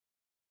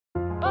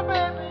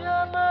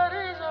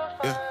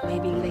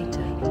Maybe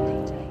later.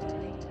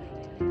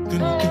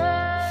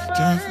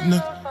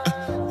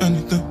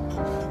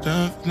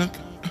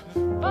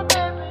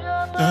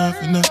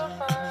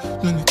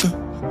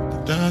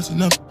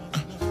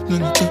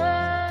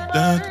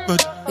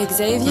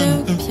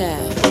 Xavier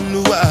Pierre.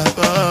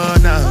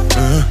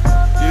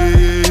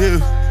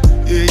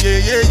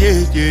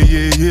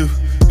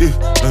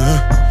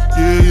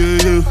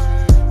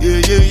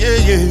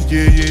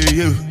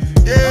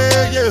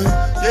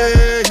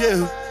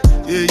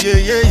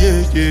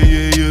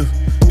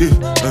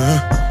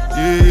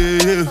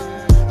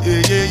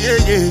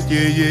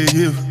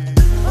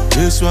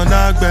 This one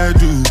I better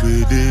do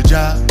with the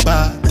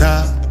jabata.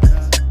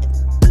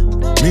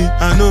 Me,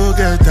 I no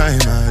get time,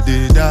 I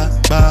did that,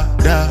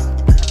 da.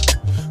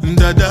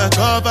 Dada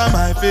cover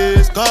my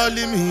face,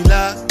 calling me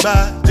like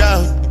Baja.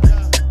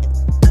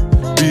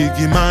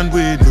 Biggie man,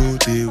 we know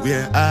they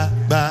wear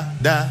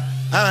Abada.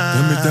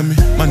 Tell me,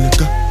 my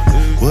nigga,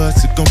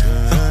 what's it gon' be?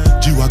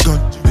 G-Wagon,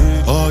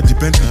 all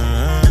depend.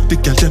 They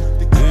get them,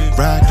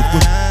 ride the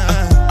whip.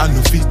 I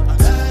no fit,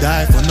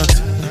 die for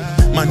nothing.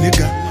 My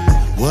nigga,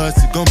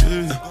 what's it gon'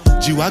 be?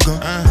 G-Wagon,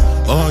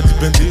 all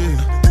depend.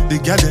 They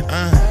get them,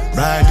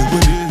 ride the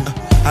whip.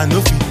 I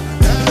no fit,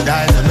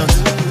 die for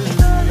nothing.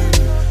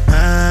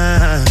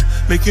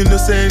 Make you no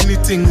say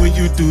anything when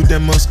you do, they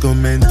must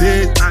commend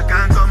it. I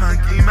can't come and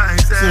keep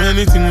myself. So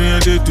anything when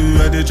they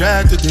do, I they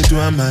try to do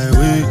on my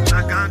way.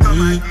 I can't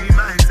come and keep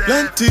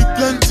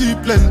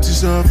myself. Plenty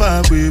so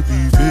far we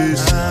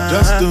face.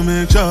 Just to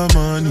make sure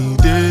money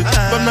day.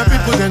 But my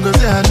people can go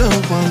say I know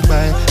one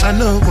buy, I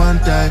know one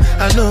die,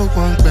 I know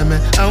one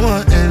payment. I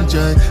want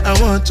enjoy, I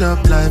want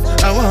job life,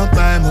 I want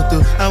buy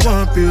motor, I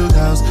want build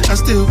house, I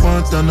still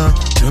want to know.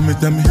 Tell me,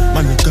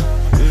 my nigga,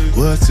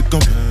 what's it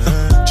gon' be?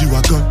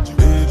 G-Wagon.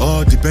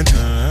 All depend,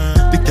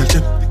 they catch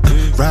them,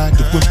 ride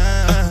the whip.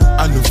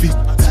 I no fit,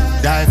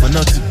 die for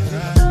nothing.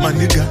 My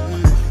nigga,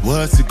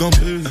 what's it gon'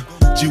 be?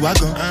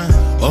 G-Wagon,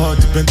 all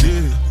depend,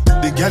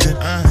 they get them,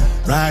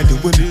 ride the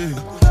whip.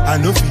 I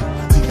no fit,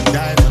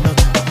 die for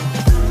nothing.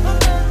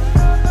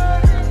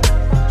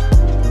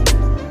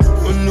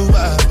 Oh no, I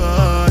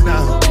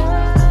now.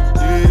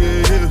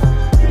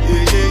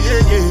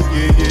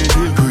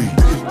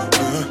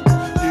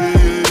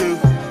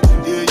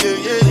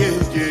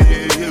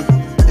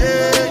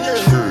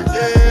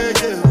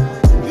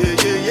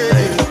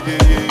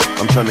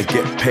 Trying to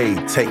get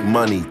paid, take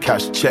money,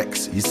 cash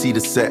checks. You see the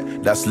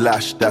set, that's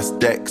Lash, that's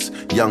Dex.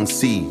 Young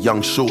C,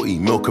 Young Shorty,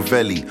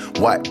 Milcavelli.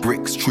 White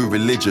bricks, True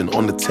Religion,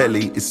 on the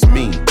telly, it's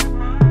me.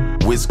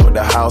 Wiz got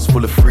the house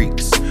full of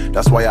freaks.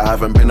 That's why I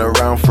haven't been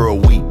around for a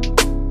week.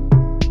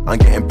 I'm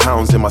getting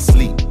pounds in my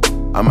sleep.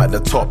 I'm at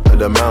the top of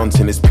the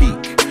mountain, it's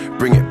peak.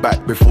 Bring it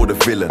back before the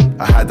villain.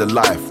 I had a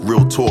life,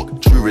 real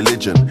talk, true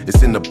religion.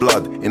 It's in the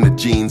blood, in the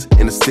jeans,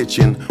 in the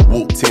stitching.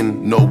 Walked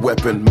in, no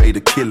weapon, made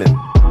a killing.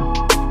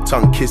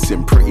 Tongue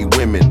kissing, pretty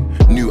women.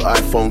 New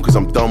iPhone cause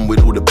I'm done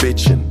with all the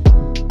bitching.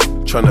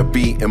 Tryna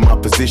be in my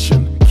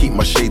position. Keep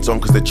my shades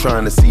on cause they're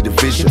trying to see the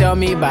vision. She tell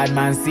me, bad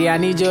man, see I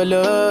need your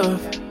love.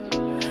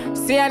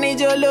 See I need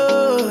your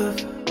love.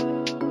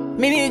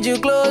 Me need you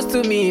close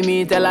to me.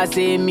 Me tell her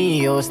say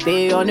me, oh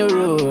stay on the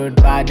road.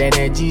 Bad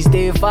energy,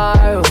 stay far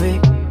away.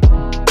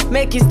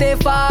 Make you stay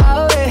far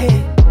away.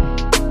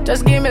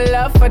 Just give me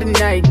love for the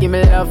night. Give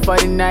me love for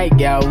the night.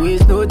 Girl,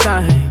 waste no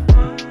time.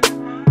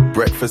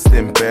 Breakfast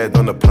in bed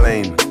on a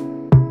plane.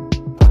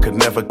 I could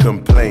never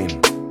complain.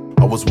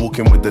 I was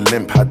walking with the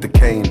limp, had the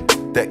cane.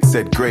 Deck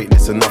said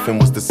greatness and nothing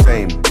was the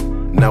same.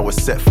 Now we're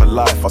set for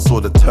life. I saw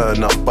the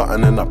turn up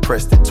button and I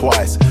pressed it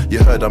twice. You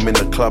heard I'm in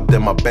the club,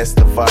 then my best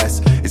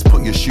advice is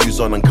put your shoes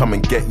on and come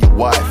and get your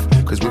wife.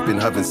 Cause we've been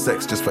having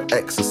sex just for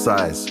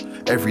exercise.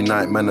 Every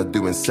night man are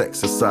doing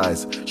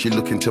sexercise. She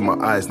look into my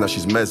eyes, now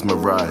she's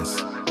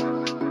mesmerized.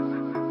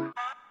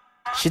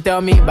 She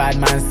tell me, bad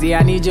man, see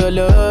I need your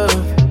love.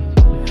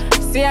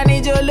 See I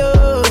need your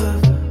love.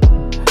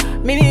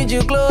 Me need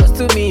you close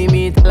to me.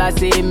 Me tell her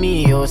say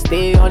me, oh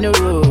stay on the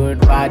road.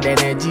 Bad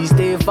energy,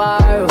 stay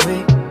far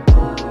away.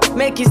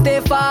 Make you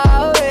stay far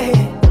away.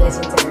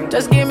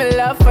 Just give me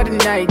love for the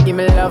night. Give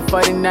me love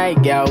for the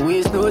night. Girl,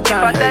 waste no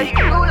time. If I tell you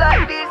do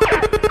like this,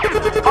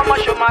 I'ma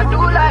show my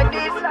do like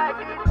this.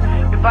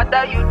 If I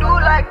tell you do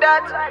like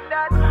that,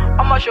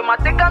 I'ma show my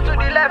take her to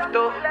the left,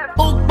 oh.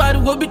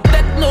 Bad will be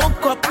techno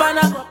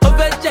copana.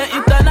 Overture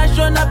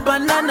international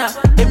banana.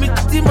 Emi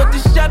Timothy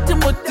sharp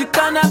Timothy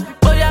Kana.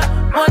 Oh yeah,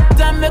 one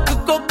time make you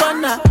go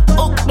banana.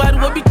 Bad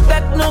will be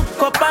techno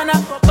copana.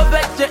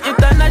 Overture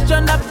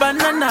international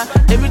banana.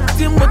 Emi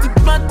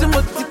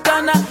Timothy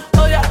Kana.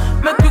 Oh yeah,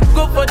 make you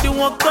go for the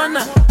one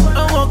corner.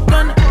 One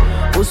corner.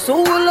 Oh so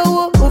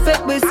low, oh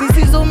fake me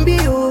sissy zombie,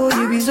 oh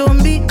you be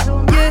zombie,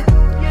 yeah.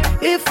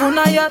 If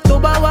una ya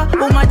tobawa,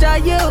 oh my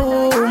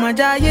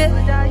jaye,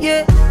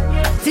 yeah.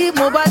 Si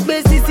mo bá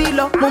gbé sisi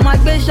lọ, mo máa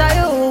gbé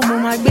ṣayé, oh, mo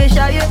máa gbé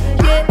ṣayé,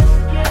 yeah.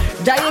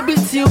 Jaye be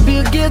till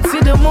Bill Gates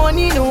till the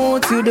morning, oh,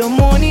 till the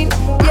morning,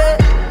 yeah.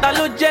 I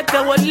lo jẹ́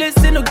ká wọlé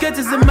sínú gate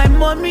is my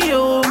mommy,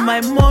 oh,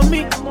 my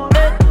mommy,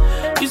 eh.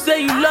 You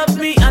say you love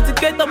me, and to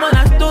get them on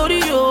a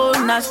story, oh.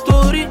 na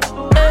story.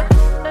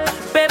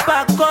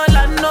 Paper call,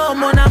 I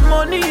know, na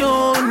money,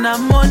 oh, na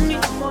money.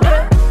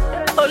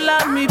 Ola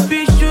mi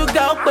be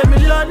sugar, pay me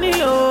lonely,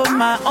 oh,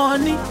 my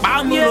honey.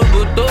 Yeah.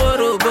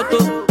 Roboto,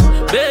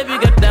 baby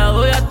get down,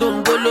 oh, ya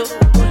tongolo.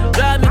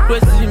 Drive me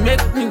crazy,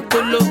 make me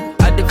colo.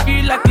 I dey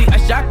feel like the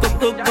Ashako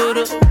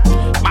Kokoro.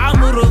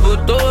 Mamu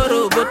roboto,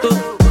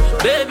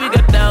 baby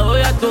get down, oh,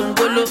 ya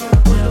tongolo.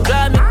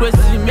 Drive me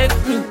crazy, make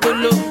me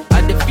colo.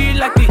 I dey feel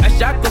like the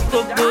Ashako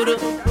Kokoro.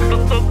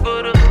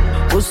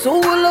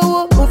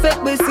 Osowolowo, o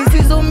fake me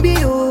sisi zombie,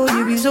 oh,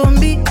 you be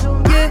zombie,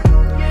 yeah.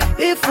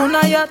 If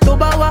unaya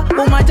tobawa,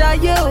 o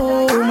majaye,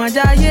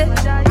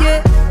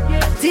 yeah.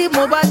 Tí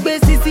mo bá gbé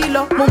sisi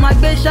lọ, mo ma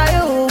gbé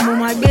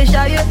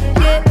ṣayé,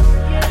 yeah.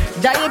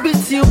 Jaye be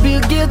till Bill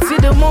Gates till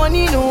the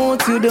morning, no,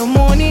 till the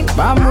morning.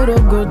 Bamuro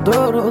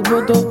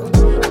rogodo.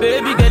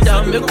 Baby get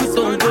down, make we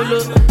tongolo.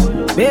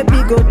 Baby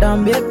go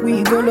down, make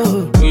we go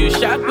low. You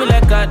shock me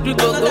like I do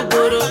go.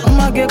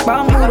 I'ma get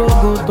bamuro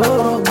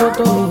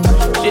rogodo.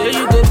 Yeah,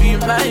 you go be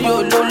my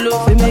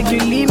yololo. They make you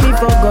leave me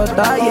for God,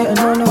 yeah,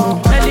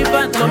 no.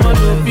 Elephant, no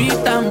more beat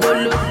and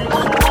bolo.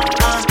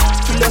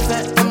 Kilo fe,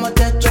 I'ma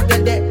touch you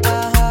get there,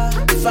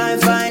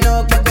 Fine,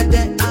 oh, get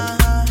there,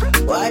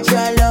 Watch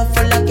your love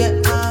for like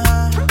it,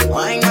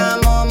 Why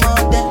not more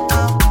there,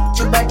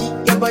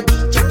 your body,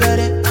 check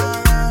it,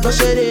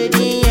 Push it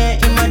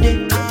in my day,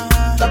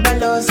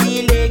 Kabalo,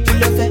 see,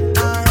 kilo fe,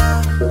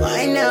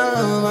 Why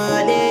now,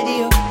 my lady,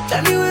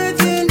 tell me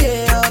what's in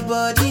there, your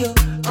body,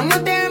 I'm a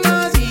damn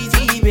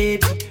easy,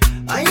 baby.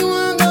 Why you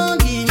want gon'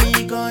 give me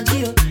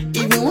control?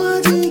 If you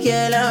want to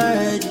get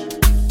already,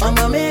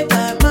 I'ma make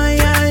up my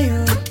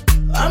you.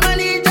 I'ma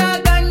need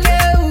your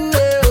candle,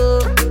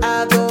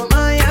 I go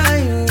my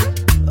you.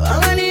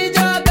 I'ma need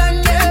your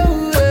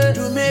candle,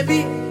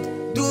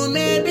 do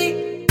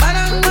maybe, but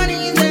I'm money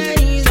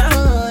is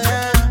on,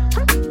 yeah.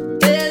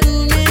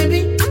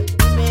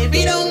 Do maybe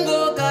don't go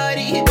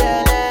carry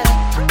belly.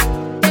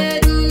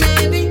 Do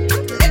maybe,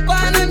 let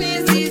one me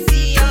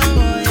see,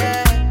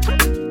 yeah.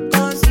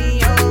 Come see,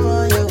 yo,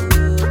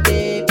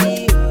 baby,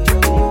 yo.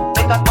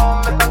 Make a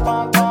come,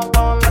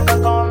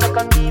 make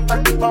a keep a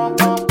keep on,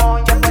 your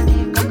body,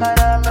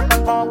 kakara, make a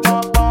come,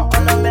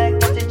 on a make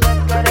that you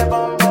check it,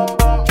 bum,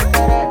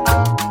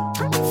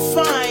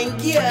 fine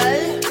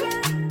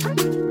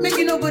girl, make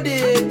you nobody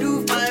do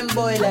fine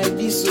boy like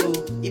this, so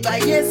if I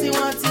hear say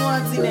one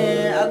thing, I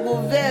go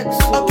vex.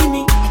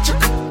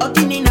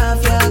 Okini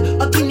nafia,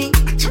 okini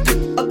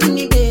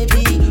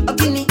baby,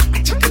 okini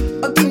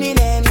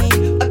let me,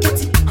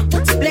 okiti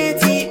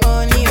plenty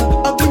money,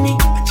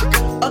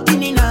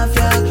 okini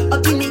nafia,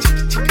 okini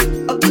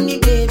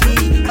baby,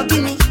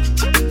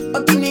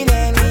 okini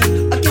let me,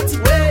 okiti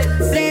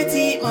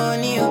plenty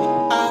money,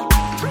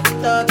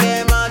 toke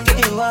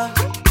makewa,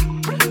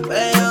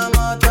 where your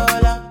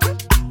motola,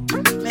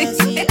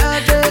 Messi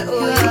ade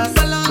oya,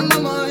 salon no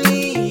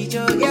money,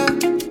 joya,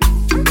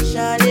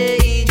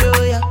 shade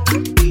joya,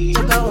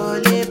 chaka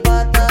wale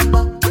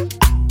patapa,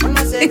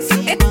 mama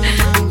sexy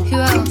mama, Who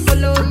else?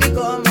 follow me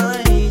come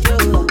my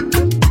joya.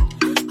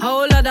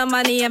 Whole lot of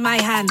money in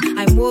my hand.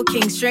 I'm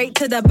walking straight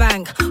to the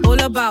bank.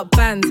 All about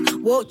bands.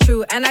 Walk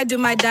through and I do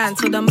my dance.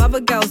 So the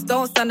mother girls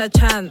don't stand a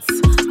chance.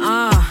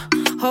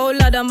 Whole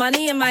lot of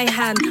money in my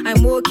hand.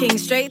 I'm walking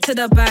straight to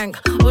the bank.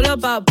 All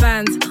about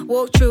bands.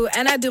 Walk through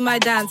and I do my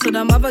dance. So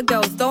the mother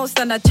girls don't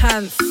stand a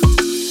chance.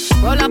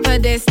 Roll up a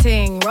this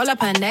thing, roll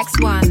up a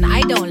next one. I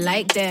don't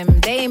like them,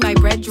 they ain't my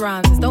bread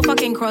runs. Don't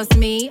fucking cross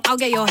me, I'll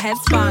get your head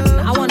spun.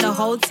 I want the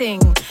whole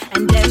thing,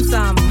 and then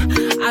some.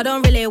 I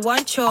don't really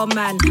want your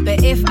man,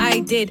 but if I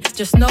did,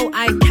 just know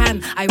I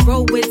can. I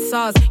roll with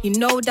SARS, you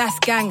know that's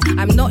gang.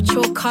 I'm not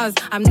your cuz,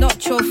 I'm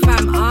not your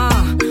fam.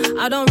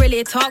 I don't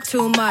really talk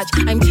too much.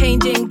 I'm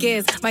changing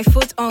gears, my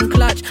foot on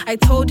clutch. I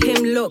told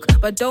him look,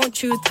 but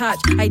don't you touch.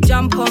 I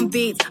jump on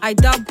beats, I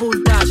double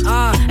dutch.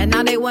 And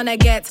now they wanna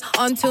get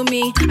onto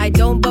me. I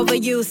don't bother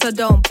you, so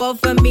don't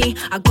bother me.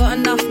 I got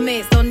enough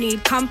mates, don't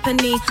need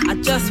company. I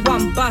just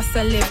want bus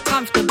and live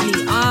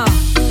comfortably.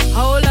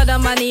 Whole lot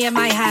of money in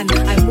my hand.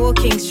 I'm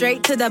walking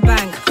straight to the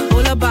bank.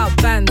 All about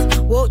bands.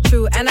 Walk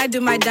through and I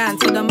do my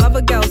dance. So the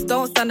mother girls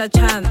don't stand a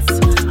chance.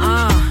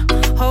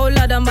 Whole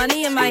lot of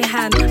money in my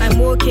hand. I'm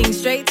walking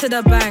straight to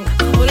the bank.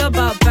 All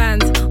about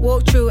bands.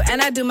 Walk through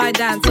and I do my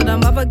dance. So the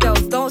mother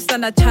girls don't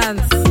stand a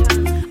chance.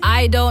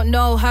 I don't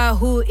know her,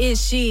 who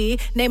is she?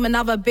 Name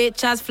another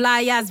bitch as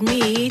fly as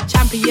me.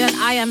 Champion,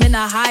 I am in the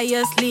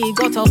highest league.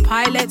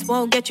 Autopilot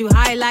won't get you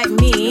high like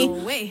me. No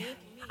way.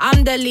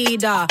 I'm the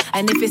leader,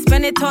 and if you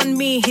spend it on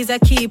me, he's a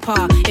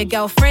keeper. Your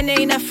girlfriend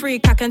ain't a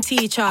freak, I can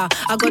teach her.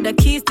 I got the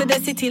keys to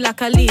the city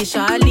like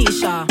Alicia.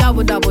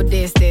 Double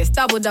this,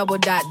 double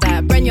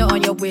that. Bring you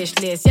on your wish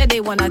list, yeah, they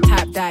wanna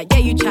tap that. Yeah,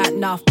 you chat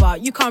enough,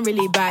 but you can't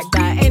really back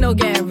that. Ain't no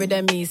getting rid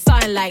of me,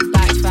 something like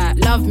back fat.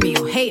 Love me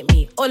or hate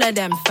me, all of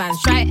them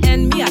fans. Try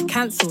end me, I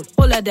cancelled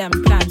all of them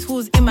plans.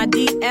 Who's in my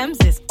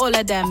DMs, it's all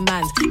of them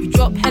mans. You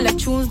drop hella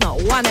tunes,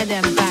 not one of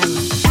them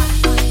bangs.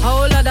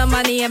 Whole lot of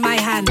money in my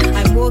hand.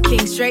 I'm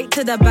walking straight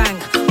to the bank.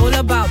 All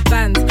about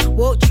bands.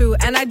 Walk through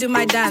and I do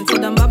my dance. So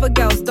them other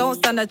girls don't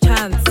stand a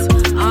chance.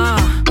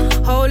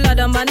 Whole lot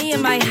of money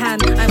in my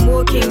hand. I'm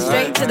walking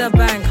straight to the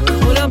bank.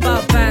 All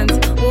about bands.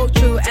 Walk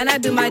through and I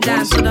do my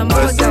dance. So them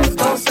other girls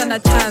don't stand a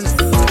chance.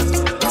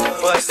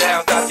 Bust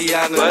down,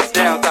 Tatiana. Bust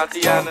down,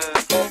 Tatiana.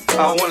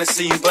 I wanna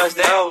see you bust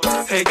down.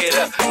 Pick it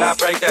up, now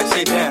break that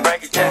shit down.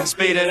 Break it down,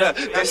 speed it up,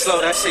 then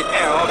slow that shit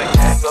down on the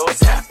cat. Slow it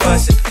down,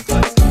 bust it,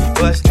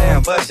 bust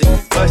down, bust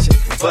it, bust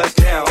it, bust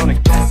down on the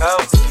cat.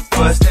 Oh,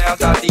 bust down,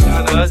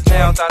 Tatiana. Bust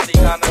down,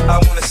 Tatiana. I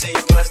wanna see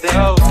you bust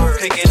down.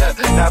 Pick it up,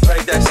 now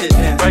break that shit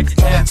down. Break it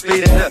down,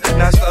 speed it up,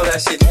 now slow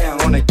that shit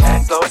down on the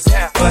cat. Slow it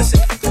down, bust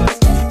it,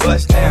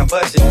 bust down,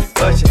 bust it,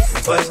 bust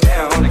it, bust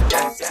down on the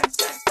cat.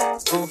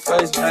 Blue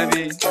face,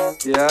 baby.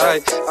 Yeah,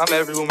 I'm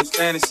every woman's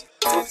fantasy.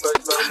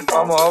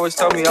 Mama always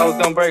told me I was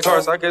gonna break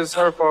hearts. I guess it's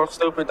her fault,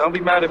 stupid. Don't be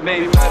mad at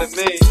me, mad at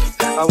me.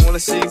 I wanna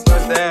see you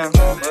bust down,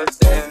 bust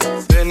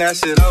down. Bend that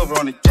shit over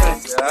on the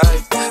gang,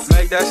 yeah,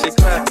 make that shit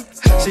clap.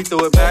 She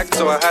threw it back,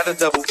 so I had to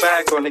double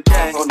back on the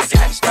gang.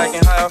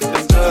 Smacking high off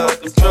them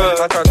drugs.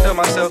 I tried to tell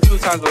myself 2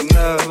 times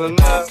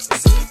enough.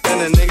 Then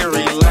the nigga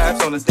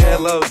relapse on the dead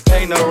low.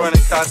 Ain't no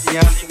running,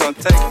 Tatiana. You gon'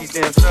 take these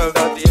damn drugs,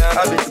 Tatiana.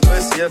 I beat the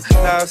pussy up,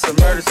 now it's a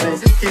murder scene.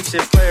 Keep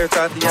shit player,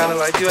 Tatiana,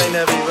 like you ain't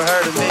never even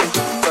heard of me.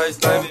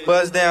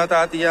 Buzz down,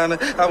 Tatiana.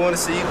 I wanna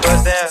see you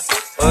buzz down.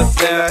 Buzz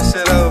down, that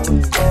shit over.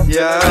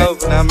 Yeah,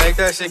 over. Now make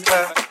that shit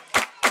clap.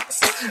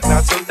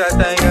 Now toot that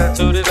thing up,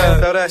 toot it up.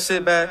 Throw that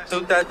shit back,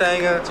 toot that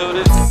thing up, toot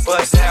it.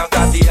 Buzz down,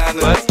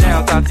 Tatiana. Buzz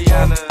down,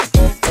 Tatiana.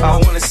 I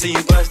wanna see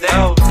you bust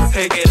down.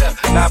 Pick it up,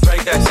 now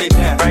break that shit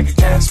down. Break it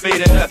down,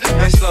 speed it up,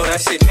 then slow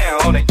that shit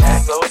down on the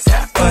cat. Slow it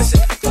down, bust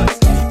it,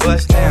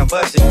 bust down,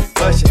 bust it,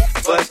 bust it,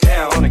 bust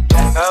down on the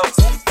cat. Oh,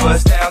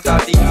 bust down,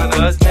 Tatiana,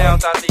 bust down,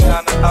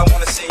 Tatiana. I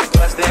wanna see you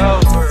bust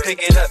down.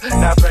 Pick it up,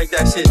 now break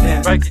that shit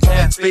down. Break it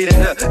down, speed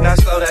it up, now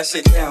slow that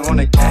shit down on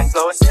the cat.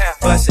 Slow it down,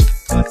 bust it,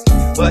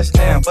 bust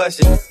down, bust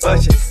it,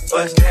 bust it,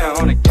 bust down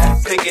on the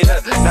cat. Pick it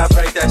up, now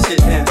break that shit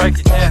down. Break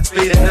it down,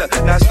 speed it up,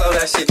 now slow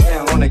that shit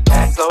down on the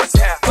cat. Slow it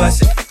down,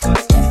 bust it,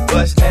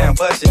 bust down,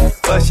 bust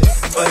it, bust it,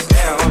 bust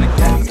down on the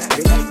cat.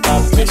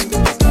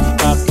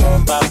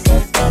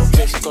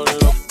 Papisco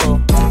loco.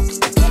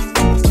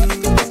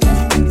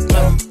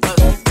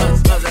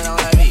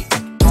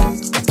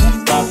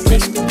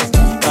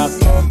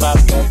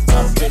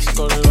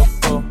 Papisco loco. Papisco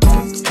loco.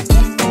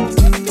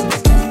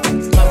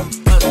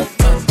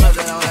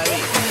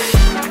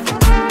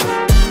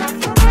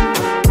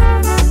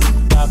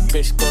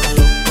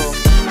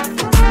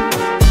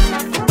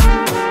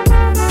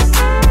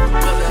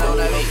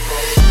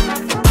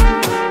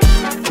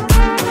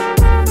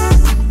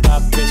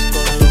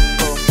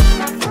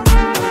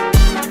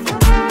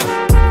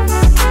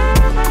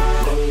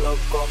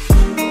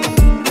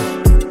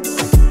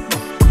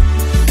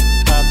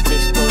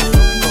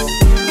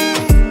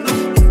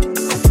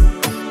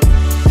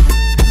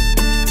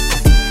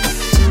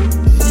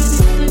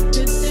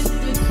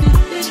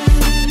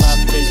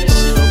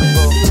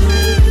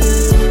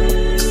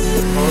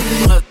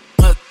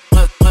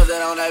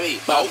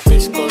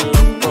 Papisco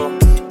loco.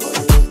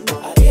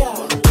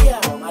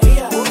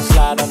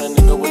 Slide on a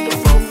nigga with the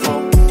fofo.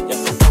 Yeah,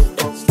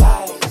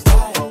 slide.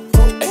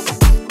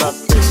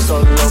 Papisco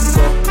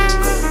loco.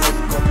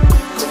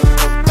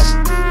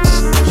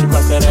 She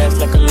bust that ass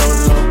like a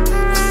lolo.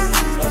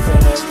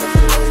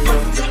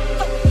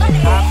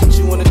 I put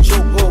you in a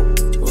chokehold.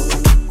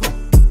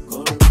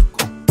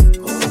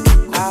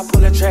 I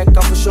pull that track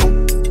off the show.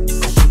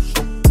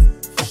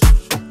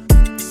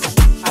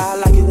 I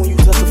like it when you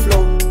touch the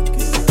floor.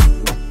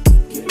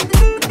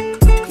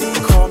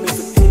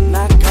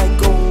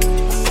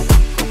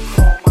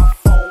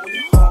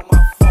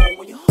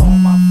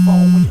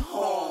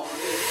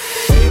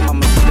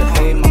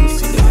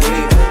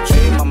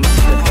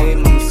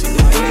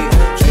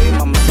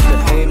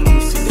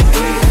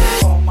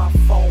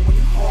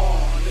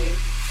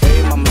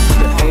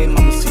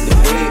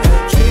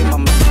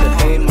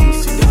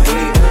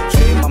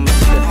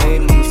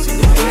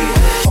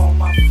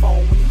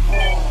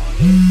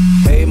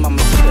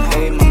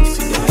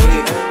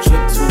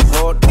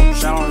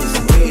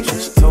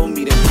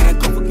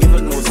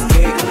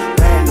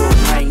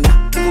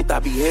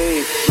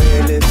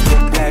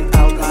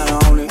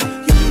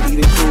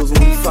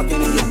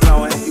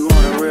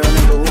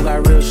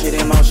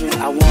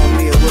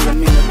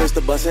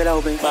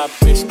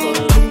 Papisco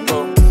loco.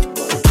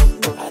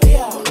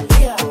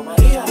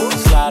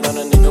 Slide on a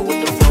nigga with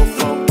the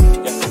fofo.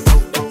 Yeah,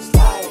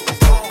 slide.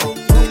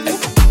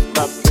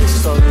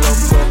 Papisco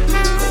loco.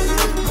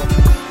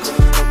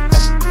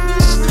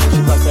 She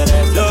bust that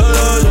ass.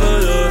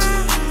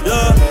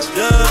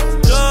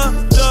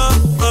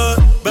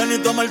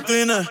 Benito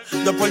Martínez,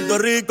 de Puerto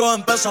Rico,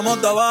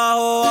 empezamos de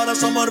abajo, ahora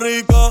somos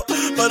ricos.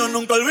 Pero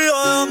nunca olvido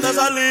de dónde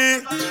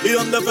salí y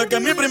dónde fue que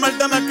mi primer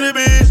tema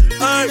escribí.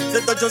 Hey,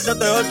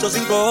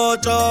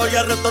 787858 y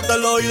el resto te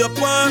lo oí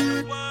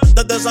después.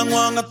 Desde San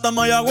Juan hasta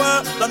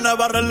Mayagüez, la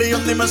nueva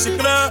religión, dime si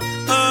crees.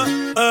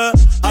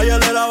 Ayer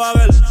era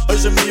Babel, hoy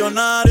soy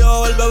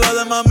millonario. El bebé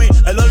de mami,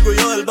 el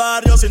orgullo del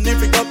barrio.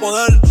 Significa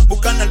poder,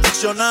 busca en el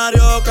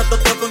diccionario. Que esto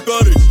fue en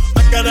Curry,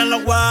 me quieren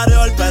los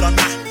Warriors. Pero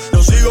nah,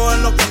 yo sigo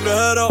en los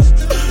cangrejeros,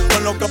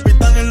 con los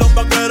capitanes y los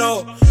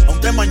vaqueros.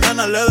 Aunque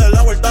mañana le dé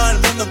la vuelta al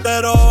mundo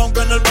entero.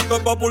 Aunque en el Banco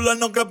Popular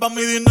no quepa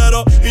mi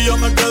dinero. Y yo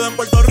me quedo en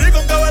Puerto Rico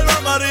aunque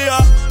vuelva María.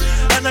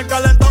 En el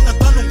calentón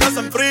esto nunca se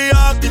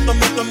enfría. Aquí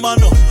tomo tu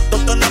hermano,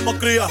 todos tenemos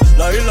cría.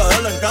 La isla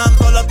del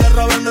encanto, la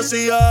tierra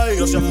bendecida. Y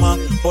yo sé más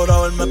por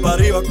haberme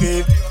parido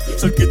aquí,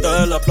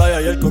 cerquita de la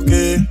playa y el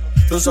coquí.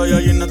 Tú sabes,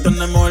 allí no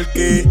tenemos el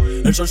ki.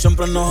 El sol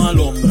siempre nos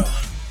alumbra.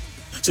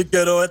 Si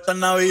quiero esta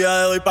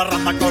Navidad, doy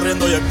parranda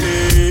corriendo y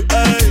aquí.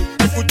 Ey,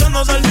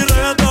 escuchando salsa y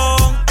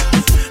reggaetón.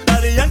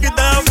 Daddy Yankee,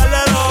 Teo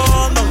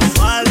Calderón. Don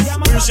Omar,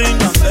 Wisin,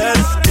 Yandel,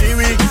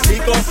 Ivy,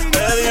 Kiko,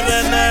 Eddie,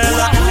 René.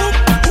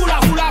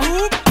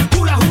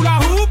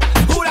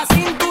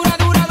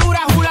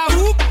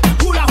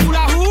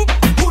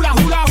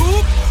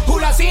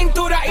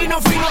 Y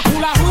nos fuimos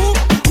hula hoop,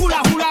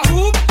 hula hula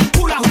hoop,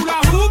 hula hula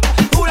hoop,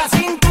 hula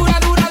cintura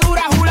dura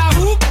dura hula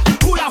hoop,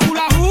 hula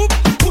hula hoop,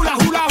 hula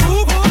hula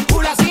hoop,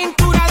 hula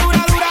cintura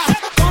dura dura.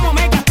 Como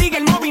me castiga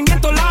el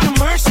movimiento, la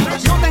mercy.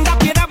 No tengas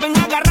piedad, ven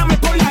a agarrarme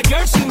por la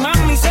jersey.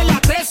 Mami, hice la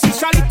tesis,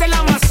 saliste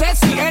la más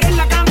sexy. Eres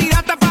la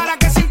candidata para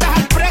que sientas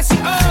al precio.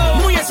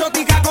 Muy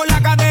exótica con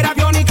la cadera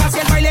biónica. Si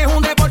el baile es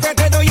un deporte,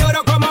 te doy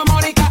oro como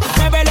Mónica.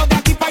 Muévelo de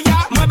aquí para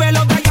allá,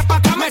 muévelo de allá para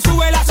acá. Me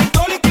sube la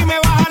sistólica y me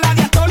baja la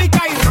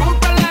diastólica y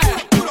rompe.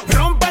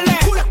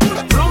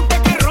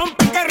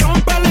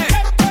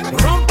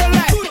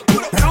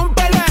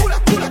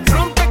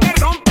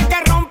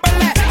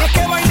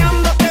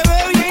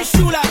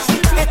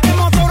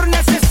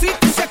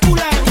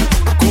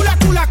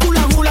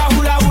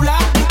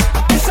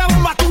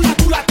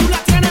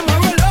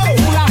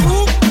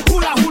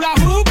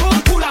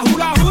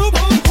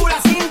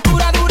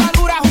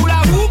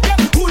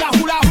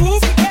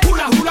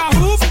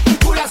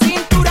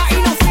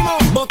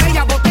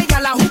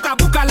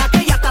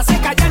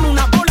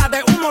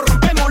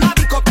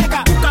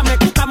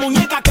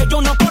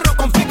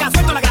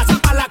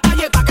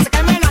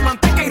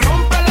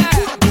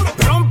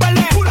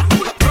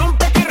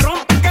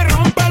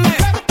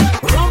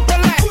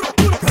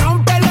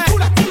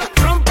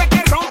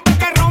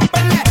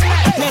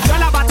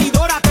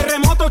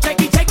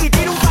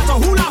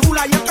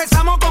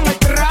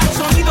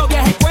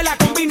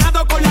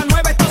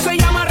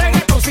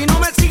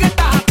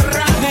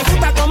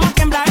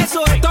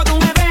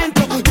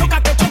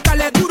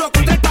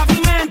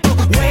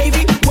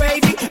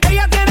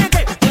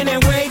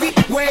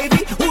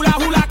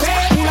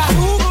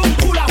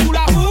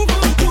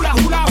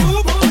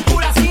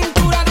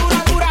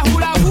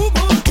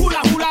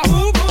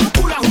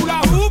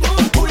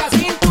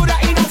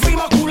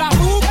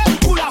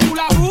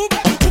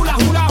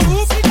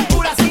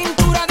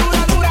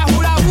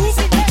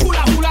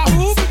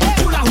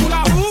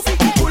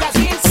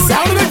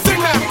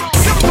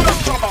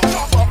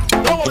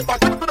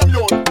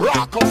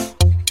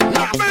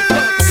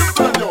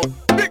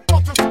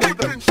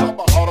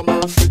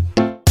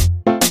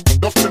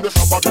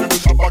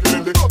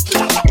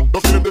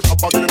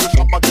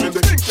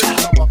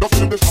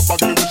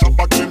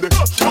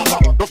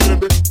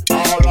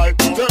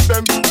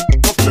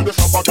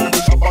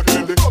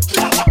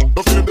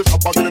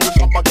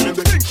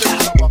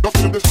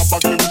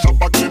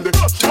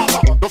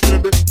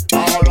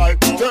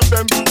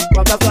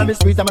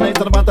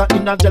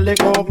 Jelly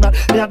coconut.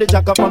 Me and the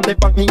jack up on the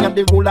back, me and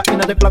the ruler in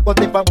the clock. What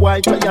if a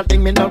boy try a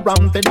thing, me no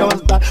ramp it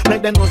does that.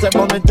 Make them know say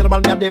bum and terrible,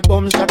 me and the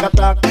boom shack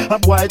attack. A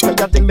boy try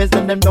a thing, me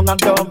send them down and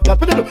dump.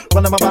 Cause what they do?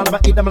 Run them a ball, them a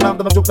eat them, a laugh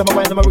them, a joke them, a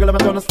wine them, a wiggle them, a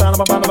turn a stand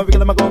them, a ball them, a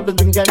wiggle them, a go up and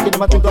drink and give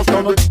them a drink of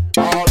stone.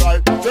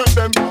 Alright, tell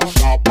them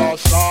shabba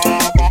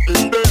shabba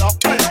is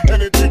there.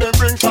 Anything they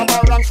bring, shabba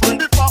ranks with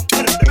the fuck.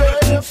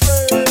 They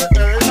say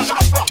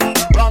shabba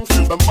ranks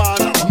is the man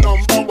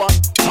number one.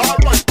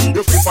 Alright,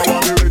 you flip a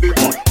one ready,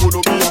 who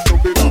know me a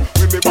stupid.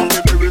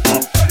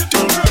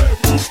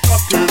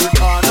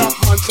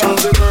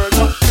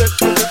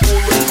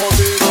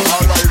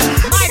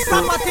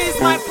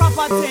 My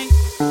property,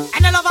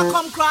 and I never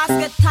come cross,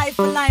 get tight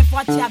for life.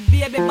 Watch your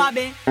baby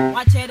Bobby,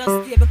 watch her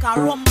just stay because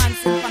romance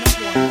is on the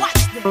floor.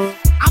 Watch this,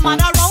 I'm on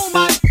a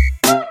romance,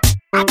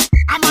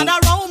 I'm on a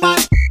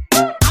romance,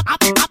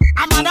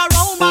 I'm on a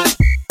romance,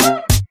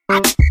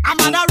 I'm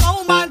on a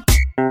romance,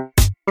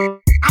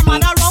 I'm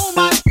on a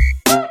romance,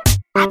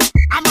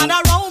 I'm on a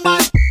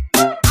romance,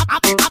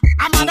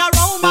 I'm on a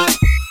romance,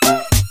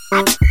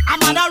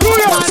 I'm on a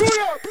romance.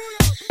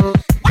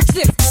 Watch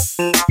this.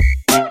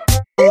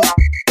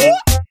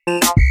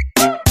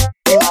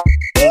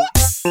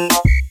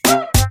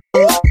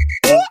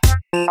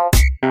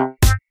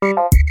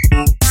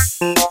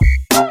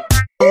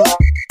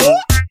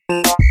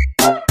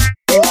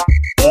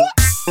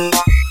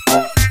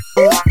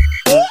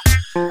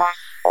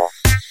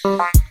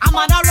 I'm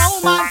on a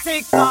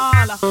romantic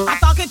call. I'm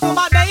talking to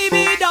my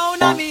baby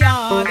down on me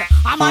yard.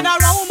 I'm on a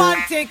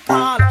romantic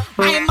call.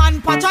 My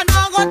man Pacha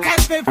now go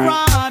test me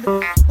fraud.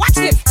 Watch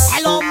this.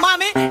 Hello,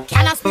 mommy.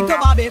 Can I speak to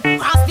Bobby?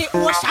 Cross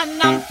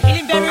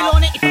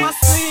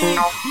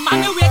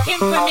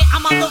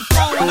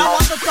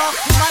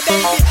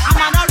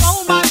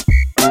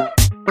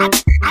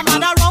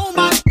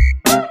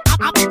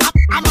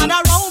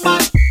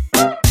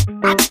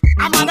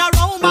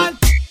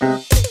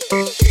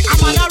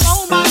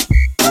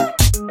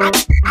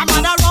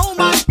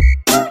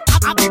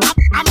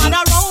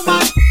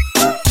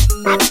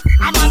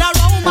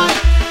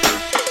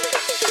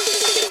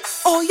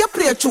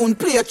play a tune,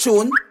 play a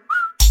tune.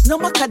 No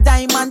matter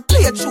diamond,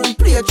 play a tune,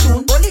 play a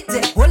tune. Hold it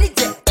there, hold it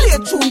there. Play a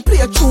tune, play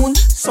a tune.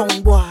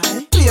 Song boy,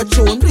 play a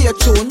tune, play a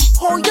tune.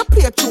 How you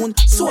play a tune?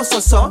 So.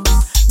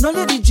 No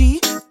lady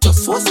G,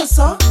 just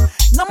so.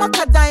 No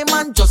matter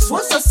diamond, just so.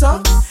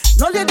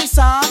 No lady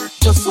sir,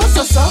 just so.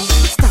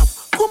 Stop,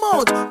 come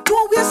out,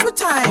 don't waste my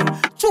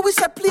time. True we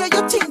say play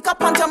your think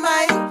up onto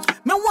mine.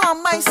 Me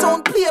want my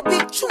sound play a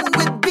big tune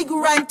with big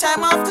rhyme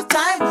time after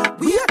time.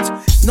 Wait,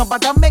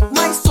 nobody make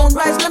my sound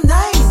rise them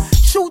 9.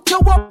 Shoot you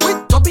up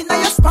with dubbing on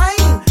your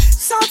spine.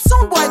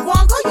 Sound boy, go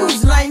and go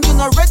use line. You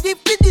not ready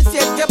for this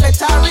yet, you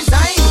better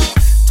resign.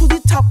 To the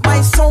top,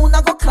 my sound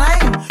I go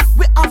climb.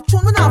 We have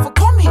tune, we never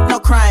commit no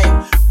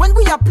crime. When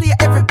we a play,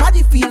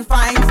 everybody feel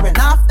fine. Spend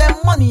half them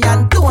money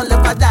and don't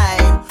leave a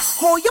dime.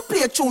 How you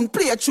play a tune,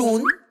 play a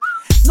tune.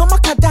 No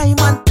matter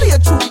diamond, play a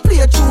tune, play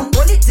a tune.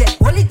 Hold it there,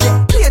 hold it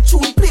there. Play a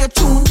tune, play a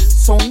tune.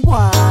 Song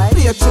boy,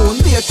 play a tune,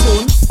 play a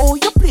tune. Oh,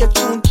 you play a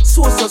tune,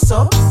 so.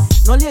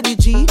 No lady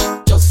G,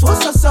 just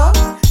so.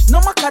 No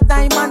matter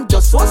diamond,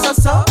 just so.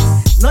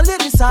 No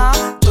lady sir,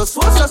 just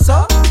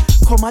so.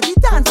 Come at the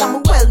dance,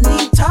 I'm well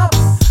neat up.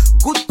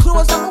 Good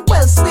clothes, I'm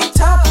well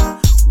sweet up.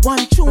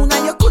 One tune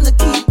and you couldn't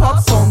keep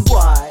up, song boy.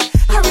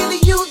 I really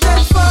use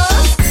that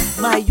first.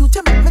 My youth,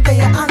 you make me day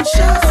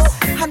anxious.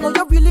 I know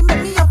you really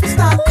make me happy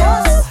start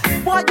cuss.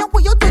 Boy, you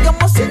what you do, you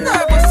must be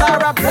nervous.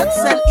 Or a blood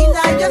cell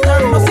in your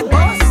nerve must be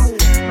bust.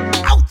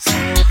 Ouch!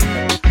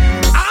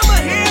 I'm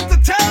here to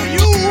tell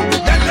you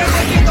that there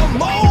is the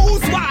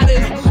most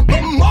riding, the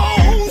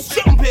most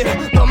jumping,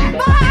 the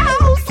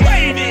most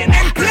waving.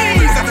 And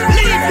please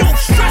leave your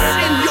stress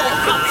in your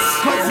house.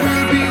 'Cause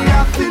we'll be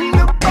up in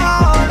the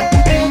bar.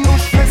 Ain't no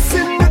stress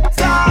in the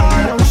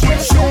dark.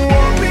 Show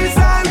worries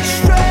and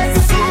stress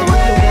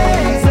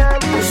away.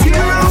 'Cause here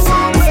I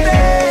wanna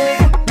stay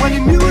when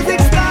the music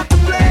starts to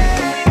play.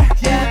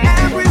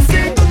 Yeah, every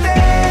single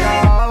day.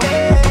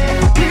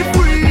 Be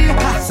free,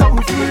 so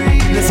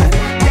free. Listen,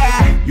 yeah,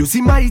 you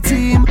see my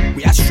team,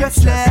 we are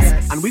stressless.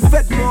 And we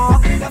fed more,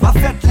 never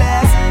fed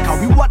less. Cause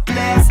we what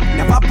less,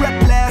 never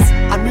breathless.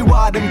 And we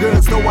want them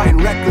girls, no wine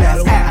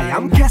reckless. I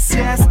am guess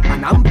yes,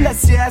 and I'm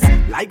blessed yes.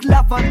 Like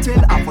love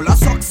until I'm full of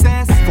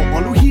success. For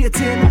all who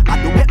hating, I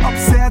don't get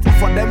upset.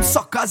 For them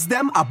suckers,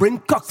 them I bring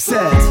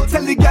cocktails.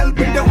 Tell the girl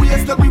bring the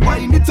waist, let we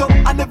wind it up.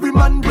 And every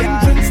man bring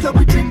drinks, let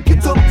we drink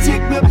it up.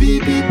 Take me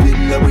BB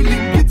pin, let we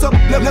link it up.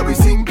 Let we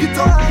sink it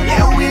up.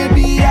 Yeah, we'll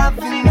be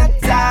having a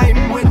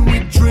time when we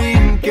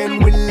drink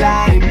and we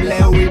lime.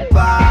 Let we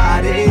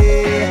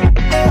party,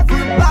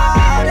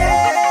 everybody.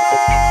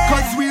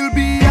 'Cause we'll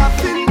be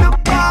up in the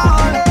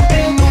bar.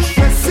 Ain't no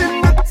stress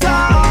in the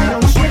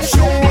dark.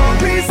 Show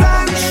worries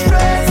and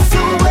stress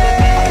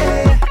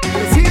away.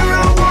 'Cause here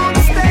I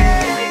wanna stay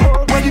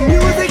when the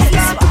music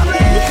starts to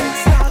play.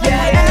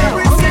 Yeah,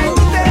 every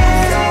single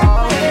day.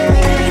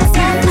 So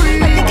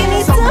free.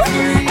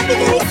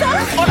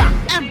 Hola,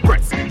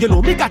 Empress, you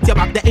know me got your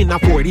back there in a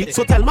 40.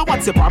 So tell me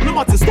what's your problem,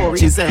 what's the story?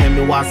 She said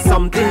me was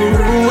something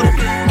rude.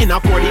 In a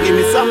 40, give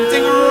me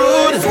something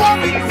rude.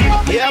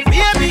 Yeah,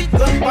 baby,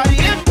 good body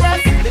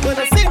impress. They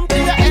gonna sing to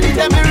you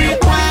anytime you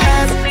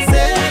request.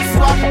 Say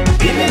swap,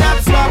 give me that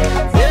swap.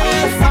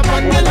 Yes, I'm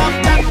on the love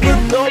that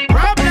good, no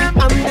problem.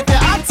 And if you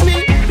ask me,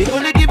 we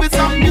gonna give it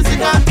some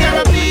music and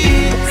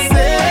therapy.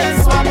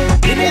 Say swap,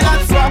 give me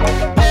that swap.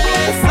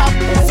 Yes,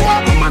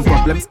 swap. Man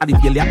problems are the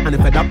failure and the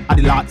fed up are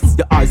the loss.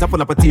 Your eyes are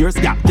full of tears,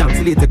 yeah,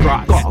 cancel it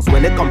across. Cause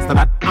when it comes to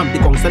that, I'm the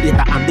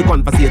consolator and the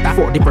conversator.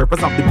 For the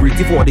purpose of the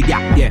pretty for the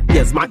gap, yeah.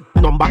 Here's my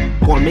number,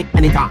 call me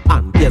anytime.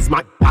 And here's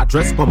my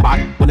address, come back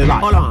when you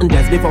like. Hold on, and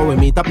just before we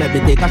meet up, let me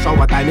take a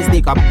shower, time is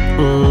sneak up.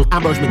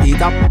 And brush my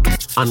teeth up.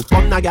 And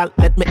come now, girl,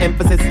 let me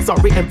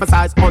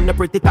emphasize on the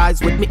pretty ties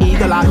with me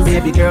eagle eyes.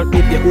 Baby girl,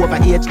 if you're over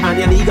age and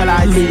you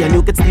legalize me and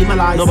you can steam a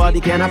lies,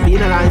 nobody can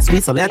penalize me.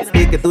 So let's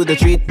take it to the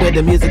street where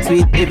the music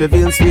sweet. If you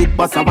feel sweet,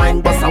 bust a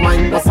wine, bust a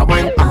wine, bust a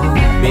wine.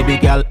 Baby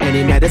girl,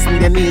 any medicine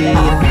you need,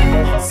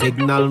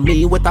 signal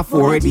me with a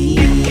 4D.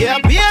 Yeah,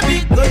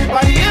 baby, good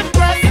body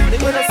impress. They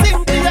gonna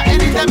sing to you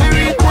anytime you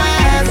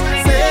request.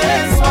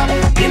 Say swap,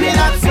 give me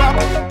that swap.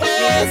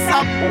 Hey,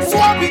 swap,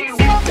 swap it,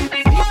 swap it.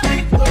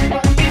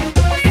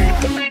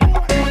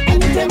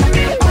 Anytime you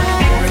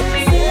request.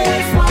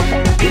 Say swap,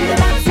 give me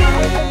that swap.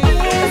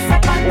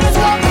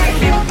 Swap it.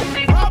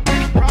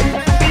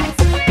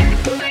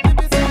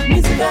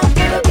 Music and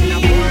therapy.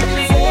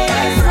 Say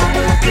swap,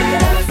 give me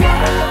that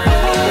swap.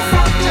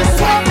 Just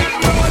swap it.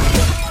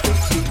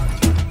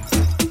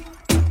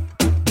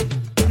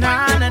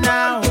 Nah, nah, nah.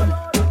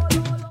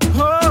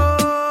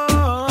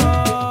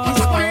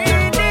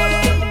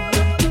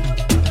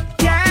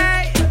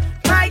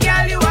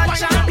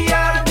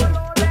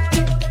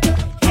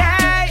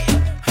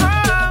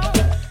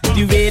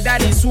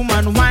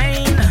 Woman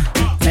whine,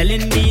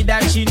 telling me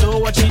that she know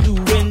what she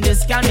doing.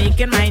 This can make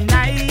it my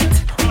night.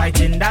 My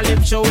Tinder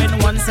lip showing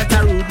one set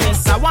of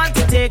rudeness. I want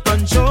to take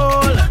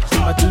control,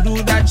 but to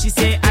do that she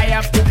say I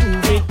have to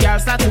prove it. Girl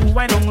start to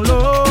whine on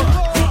low.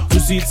 To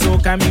sweet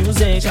soca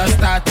music, just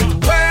start to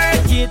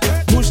work it.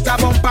 Push the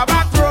bumper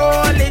back,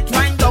 roll it,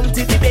 wind down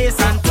to the bass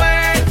and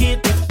twerk it.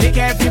 Make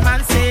every man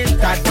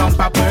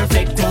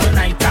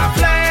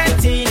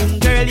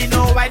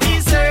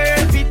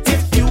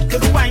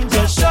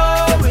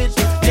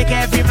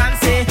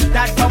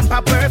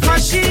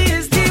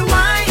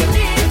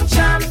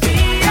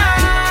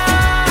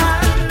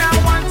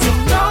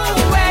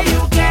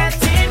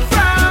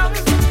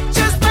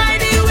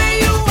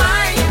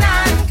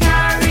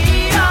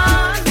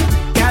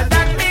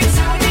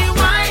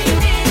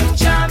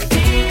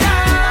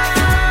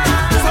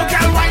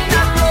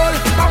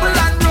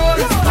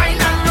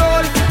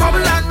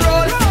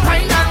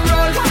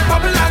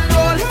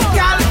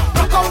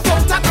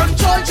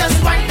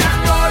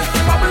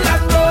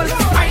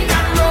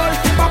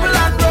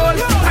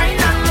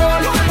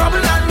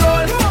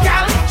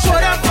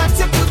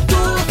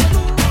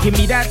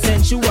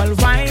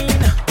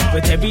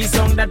With every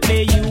song that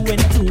play, you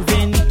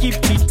improving.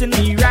 Keep treating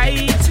me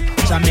right.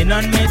 Jamming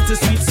on me to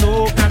sweet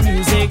soca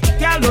music.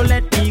 Girl, don't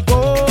let me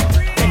go.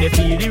 When you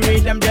feel the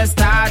rhythm, just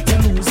start to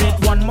lose it.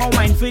 One more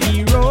wine for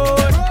the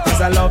road.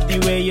 Cause I love the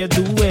way you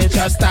do it.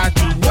 Just start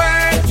to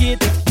work it.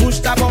 Push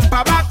the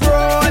bumper back,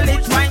 roll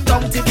it. Wind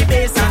down to the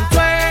bass and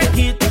twerk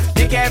it.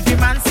 Make every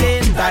man say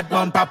that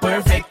bumper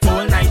perfect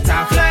all night.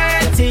 I'm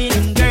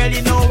flirting. Girl,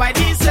 you know I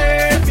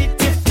deserve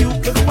it. If you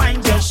could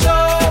wine, just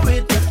show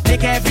it.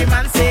 Make every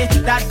man say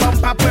that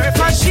bumper perfect.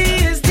 Cause she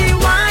is the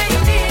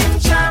whining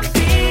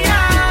champion.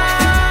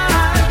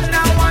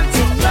 I want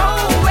to know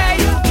where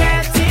you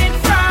get it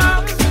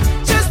from.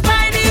 Just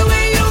by the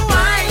way you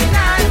whine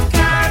and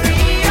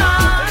carry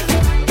on.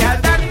 Girl,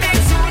 that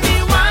makes you the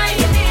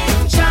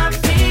whining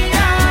champion.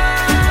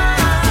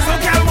 So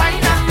girl,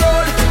 whine and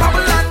roll,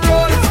 bubble and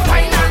roll,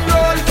 whine and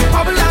roll,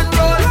 bubble and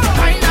roll,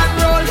 whine and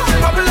roll,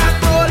 bubble and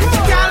roll.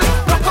 Girl,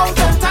 rock out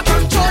of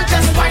control,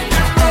 just whine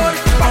and roll,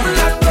 bubble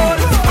and roll,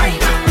 whine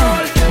and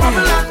roll,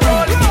 bubble and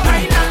roll,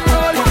 whine and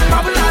roll,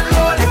 bubble and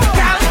roll.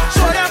 Girl,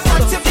 show them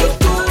what you can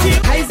do.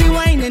 I's the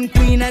whining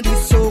queen of the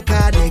soca.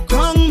 They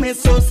crown me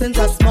so since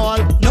I small.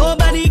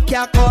 Nobody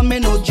can call me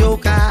no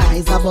joker.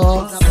 I's a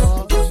boss.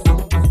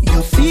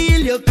 You feel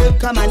you could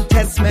come and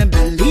test me.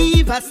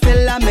 Believe I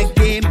still am a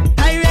game.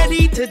 I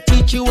ready to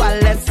teach you a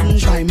lesson.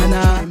 Try me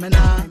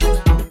now.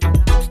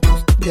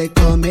 They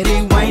call me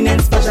the whining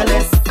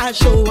specialist. I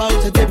show how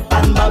to dip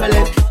and bubble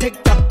it.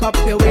 Tick tock up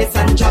your waist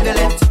and juggle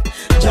it.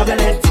 Juggle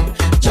it,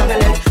 juggle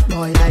it.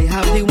 Boy, I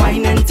have the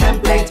whining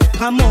template.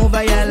 Come over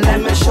here,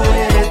 let me show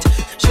you it.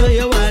 Show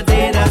you what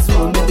they just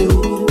want me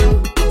do.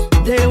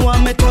 They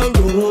want me to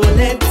roll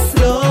it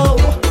slow.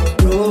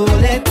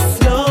 Roll it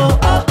slow.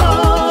 Oh,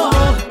 oh.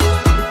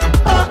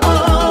 Oh,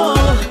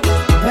 oh.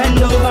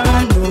 Bend over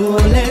and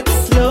roll it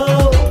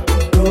slow.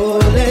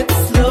 Roll it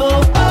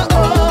slow. Oh,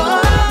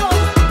 oh.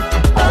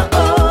 Oh,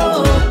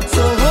 oh.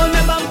 So hold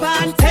me bumper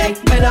and take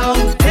me down.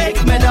 Take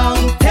me down.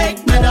 Take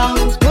me down.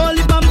 Hold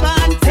the bumper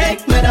and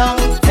take me down.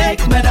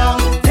 Take me down.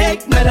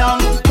 Take me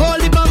down. Hold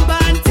the bumper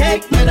and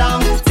take me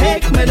down.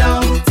 Take me down.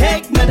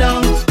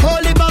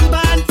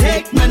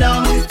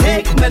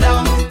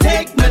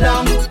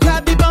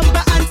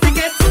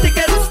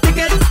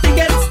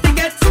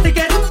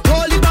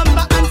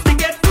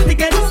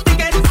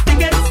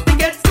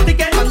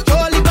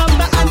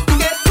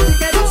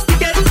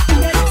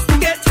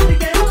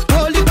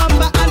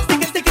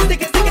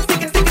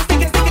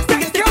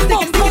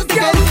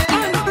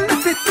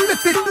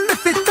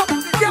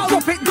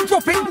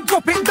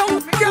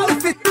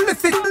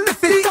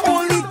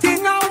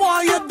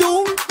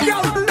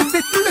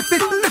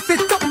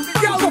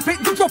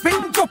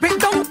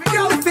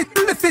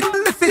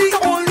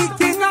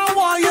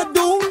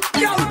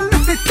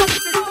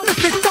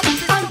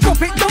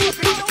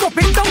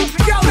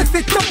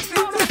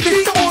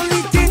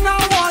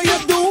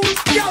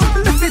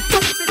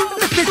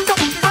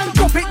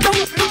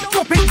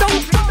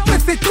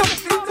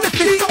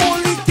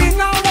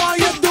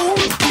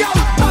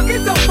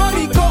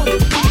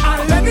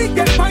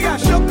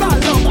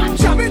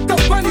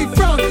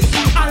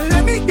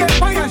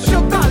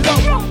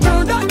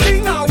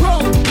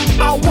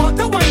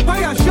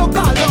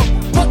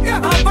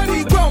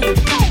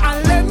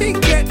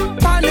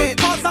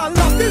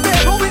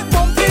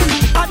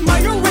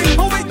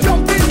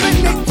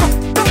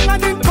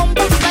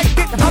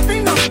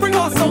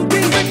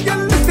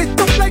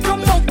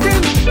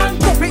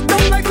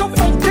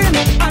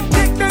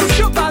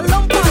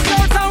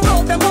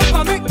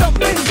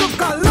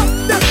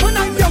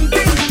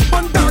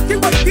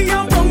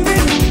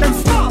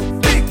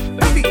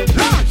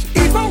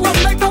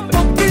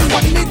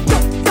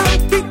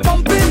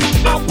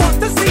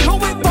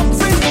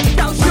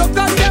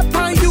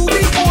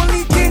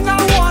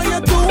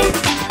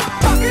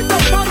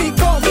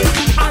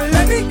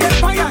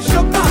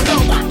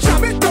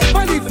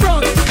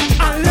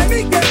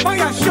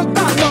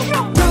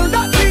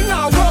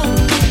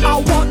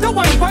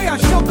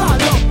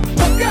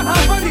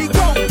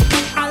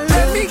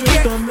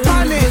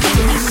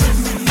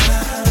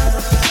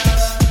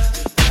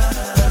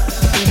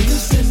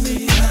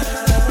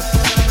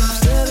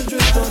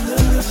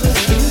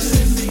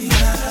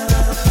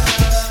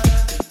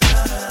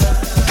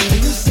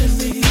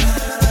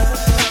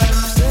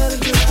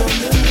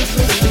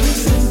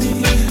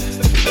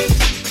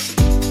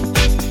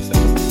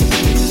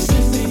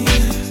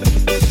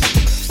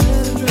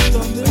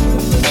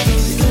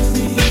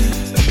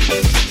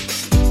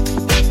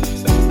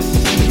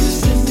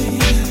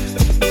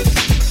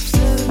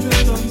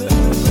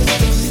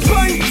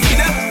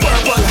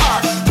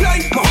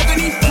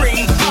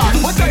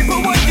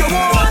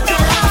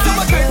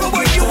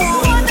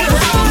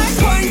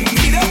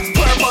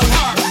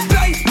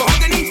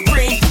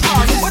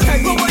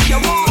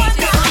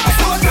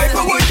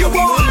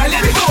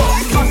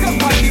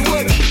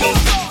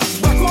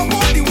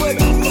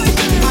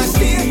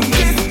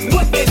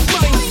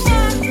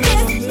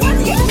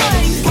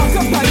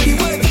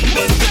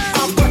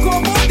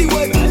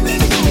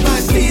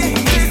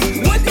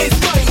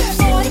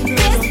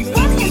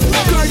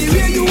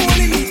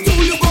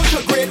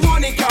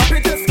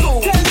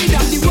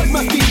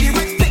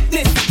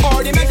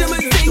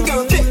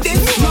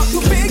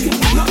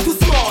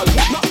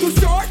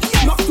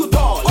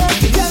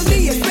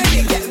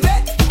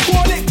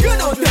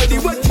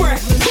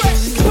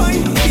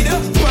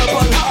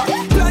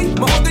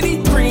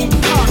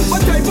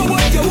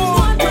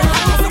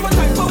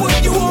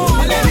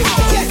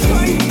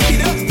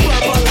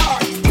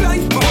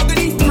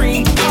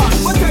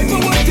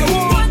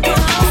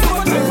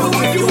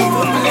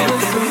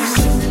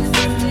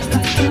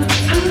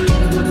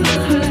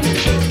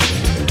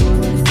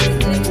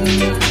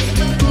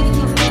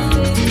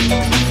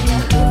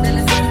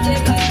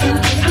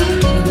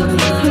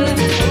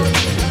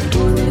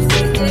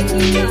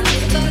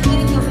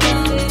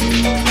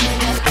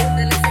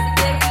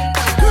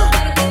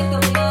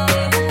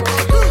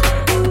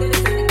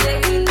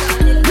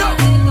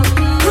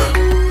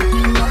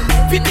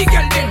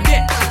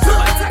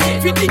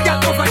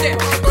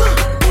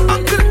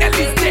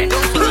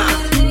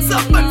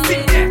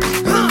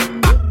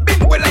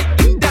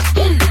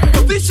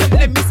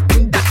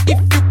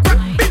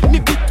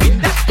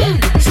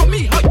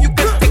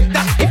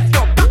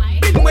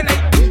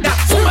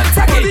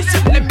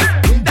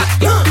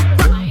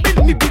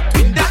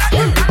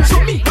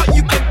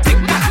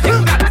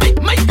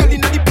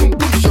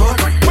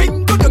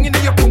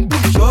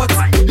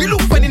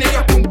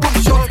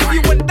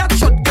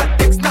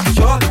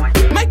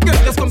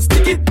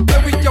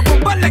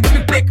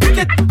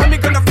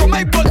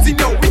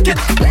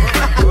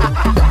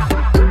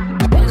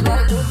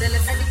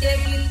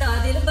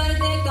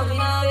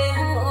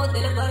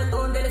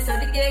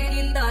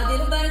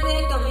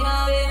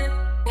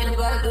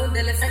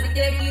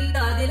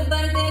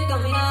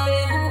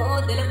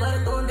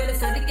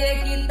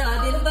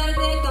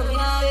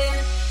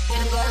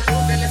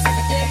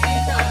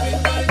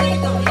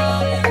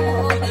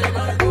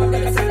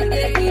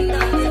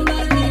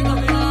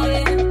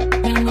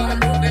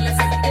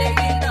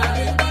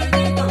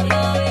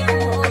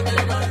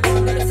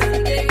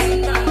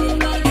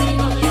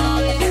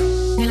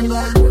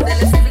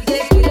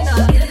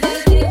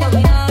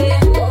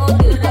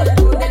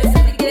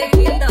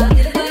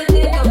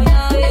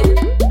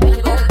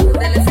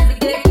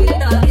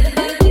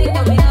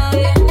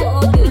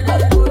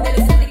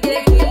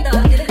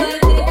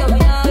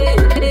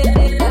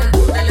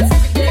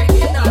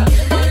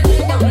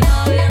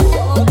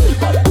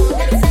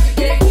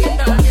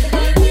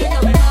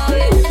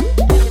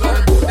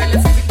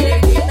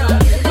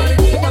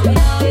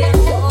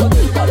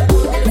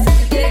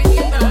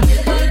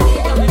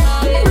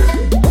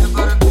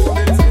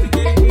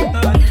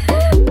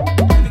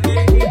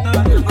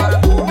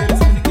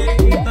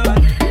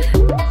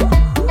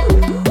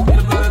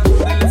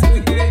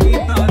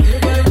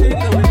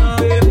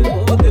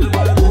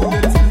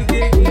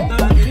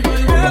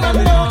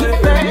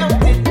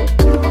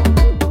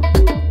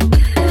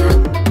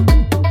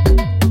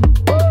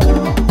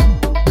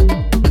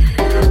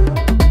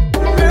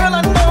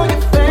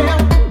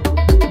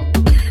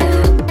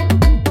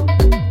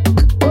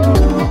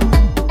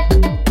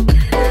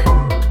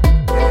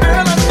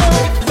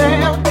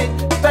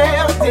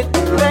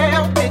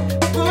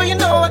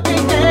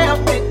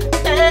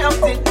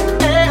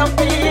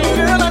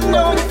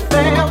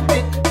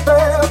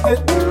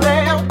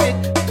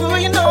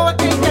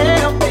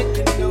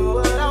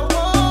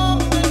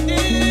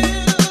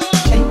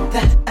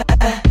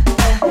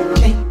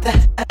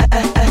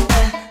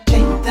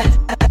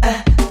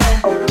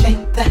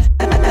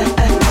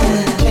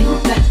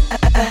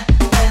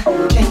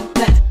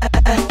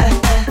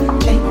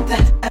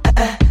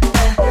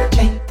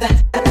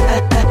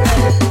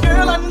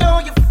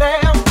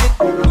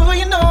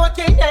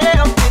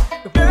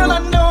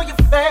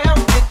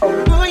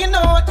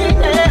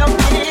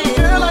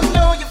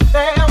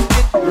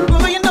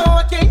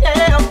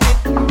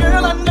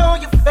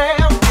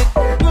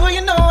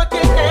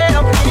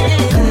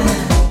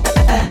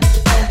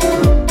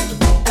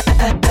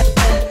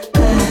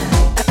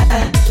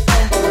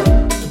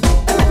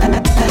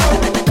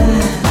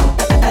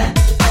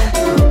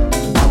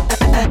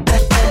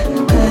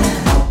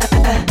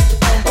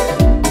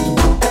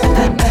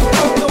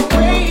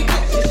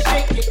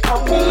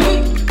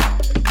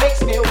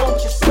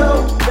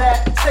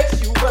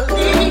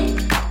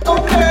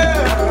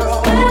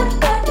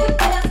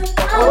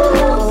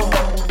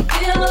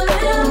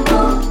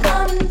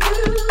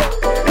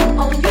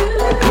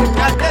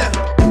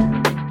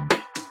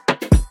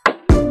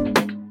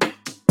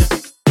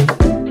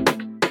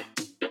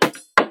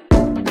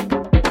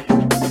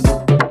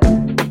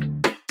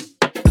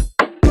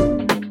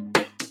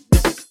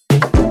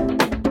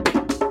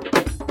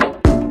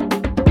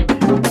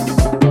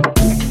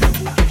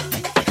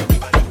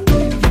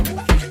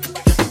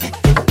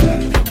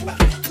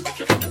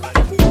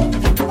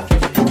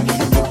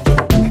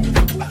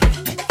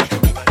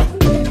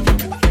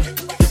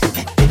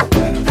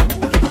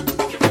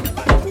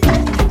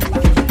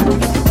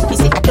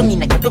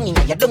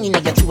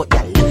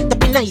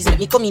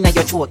 come in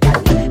your throat,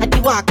 gal. I be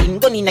walking,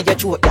 gun in your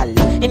throat, gal.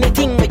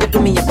 Anything where you do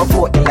me, I go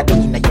for, gal. I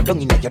dung in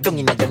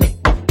your neck.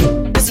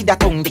 You see that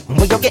tongue dick,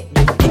 where you get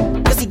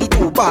that? You see the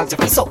two balls, if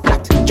you suck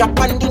that. Drop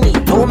on the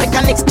knee, don't make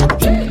a next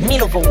chat. Me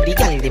love how the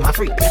gal, them a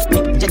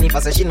freak.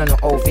 Jennifer says she don't know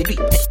how to do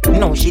it.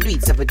 No, she do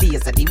it 7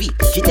 days of the week.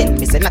 She tell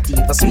me say not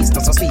even Swiss,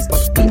 not so Swiss,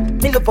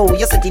 but me love how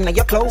you sit in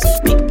your clothes.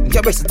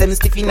 Your breasts them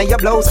stiff in your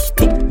blouse.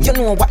 You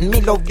know what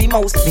me love the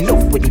most? Me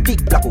love with the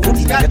big black hood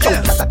in your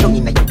throat. Cause I dung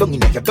in your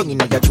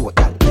throat,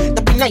 gal.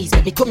 That be nice,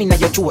 make me come in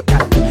your throat,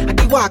 gal. I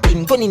be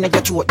walking, gun in your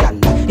throat, gal.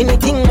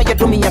 Anything where you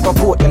do me, I go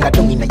for, gal. I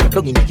dung in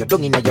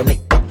your neck.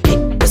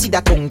 You see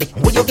that tongue dick,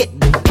 where you get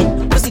that?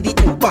 You see the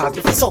two balls,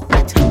 if you suck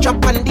that.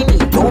 Drop on the knee,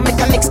 don't make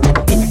a next step.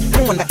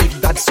 Me wonder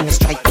if God soon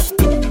strike.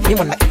 Me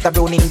wonder if the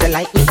brown in the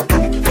lightning.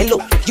 Hello,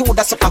 you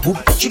woulda suck a hoop.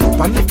 She look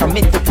on me from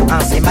me to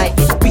and say my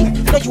beat.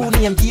 No you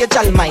name Gage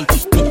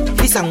Almighty.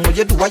 This song what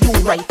you do, are you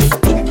right?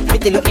 Me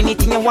tell you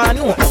anything you want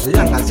know. As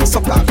long as you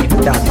suck off, you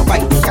put down your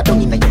bite. You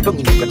dung in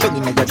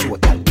your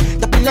throat, gal.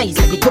 That be nice,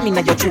 let me come in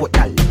your throat,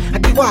 gal. I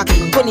be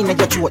walking, gun in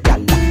your throat,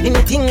 gal.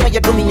 Anything where you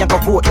do me, I go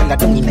vote, gal. I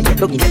dung in your neck.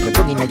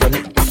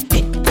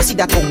 You see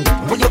that tongue,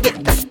 where you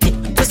get that?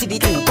 You see the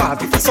two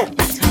balls, if you suck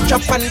that.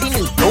 Drop on the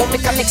knee, don't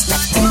make a next step.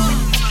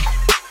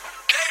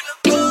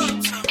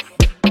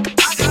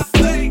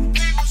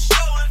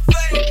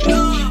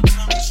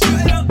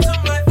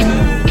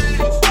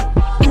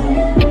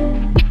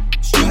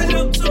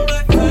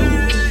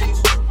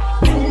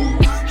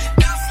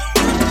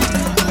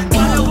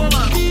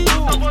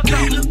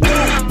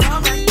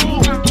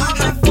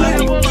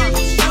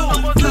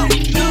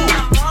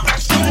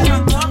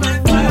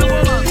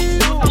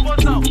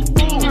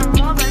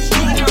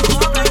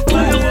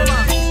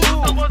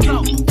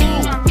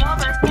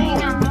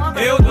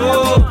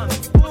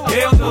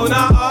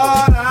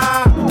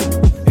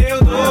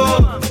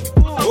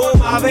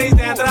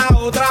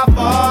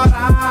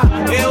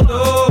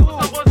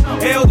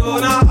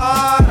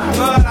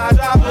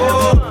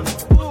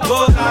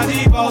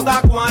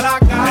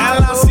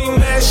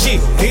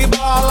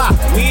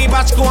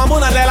 Com a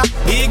bunda dela,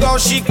 igual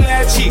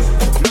chiclete.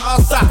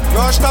 Nossa,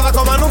 gostosa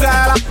como a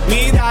Nugala.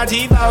 Me dá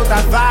de volta,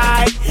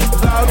 vai.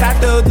 Volta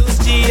todos os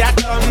dias,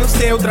 tome no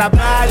seu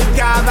trabalho.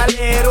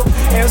 Cavaleiro,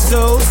 eu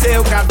sou o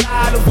seu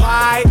cavalo.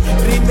 Vai,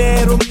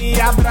 primeiro me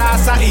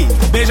abraça e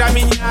beija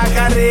minha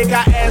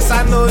carrega.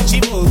 Essa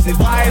noite você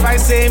vai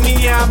ser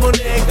minha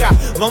boneca.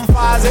 Vamos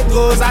fazer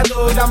coisa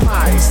doida,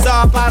 mas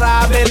só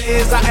para a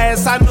beleza.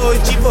 Essa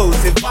noite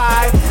você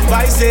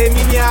vai ser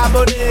minha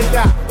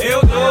boneca.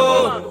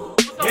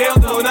 Eu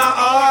dou na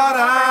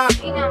hora,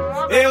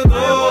 eu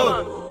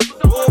dou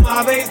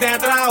uma vez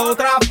dentro, a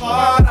outra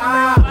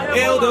fora.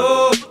 Eu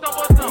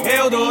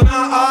dou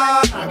na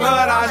hora,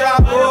 agora já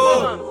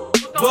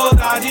vou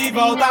dar de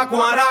volta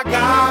quando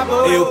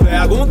acabou. Eu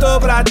pergunto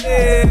pra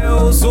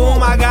Deus,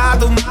 uma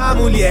gata, uma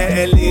mulher.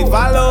 Ele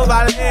falou,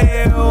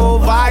 valeu,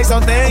 vai,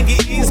 só tem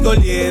que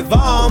escolher.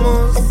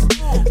 Vamos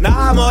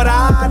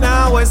namorar,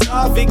 não é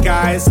só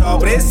ficar, é só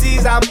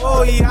precisa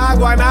amor e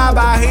água na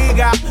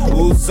barriga.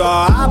 O sol,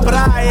 a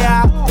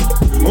praia,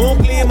 um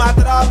clima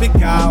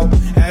tropical.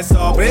 É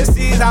só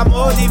precisa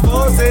amor de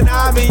você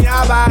na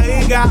minha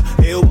barriga.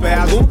 Eu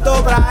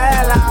pergunto pra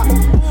ela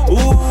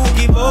o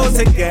que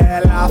você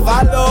quer. Ela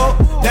falou,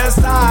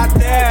 dança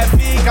até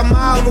fica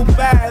mal no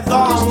pé.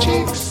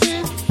 Vamos.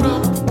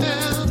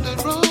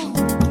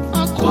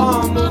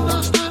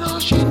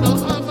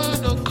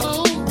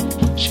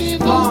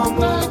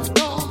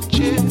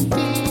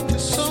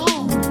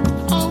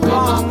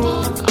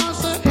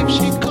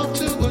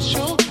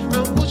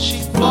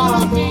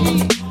 Follow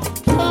me,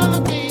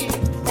 follow me,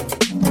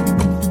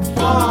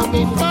 follow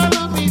me,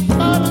 follow me,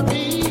 follow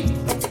me,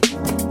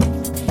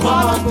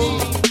 follow me,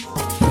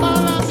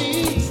 follow me,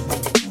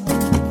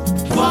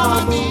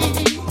 follow me.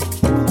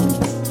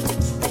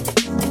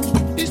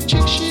 This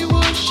chick, she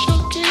was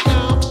shaking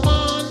out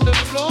on the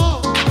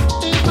floor.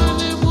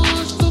 Everybody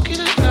was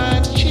looking at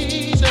that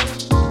cheese.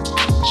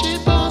 She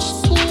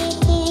bust to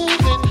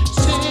move and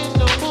say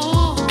no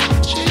more.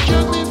 She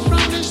dragged me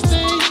from the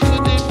stage to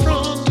the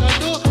front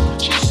door.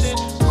 She said,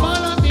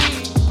 follow me,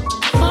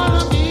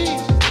 follow me,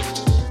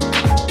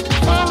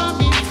 follow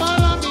me,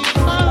 follow me,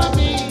 follow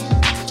me,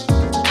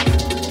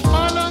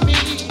 follow me,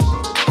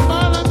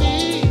 follow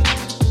me,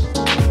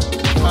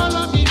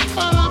 follow me,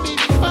 follow me,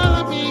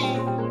 follow me.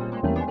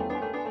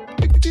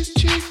 This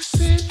chick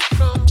said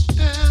from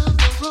down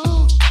the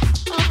road.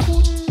 I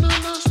couldn't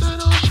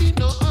understand how she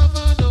no have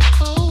no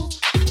code.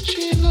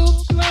 She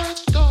looked like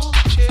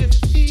Dolce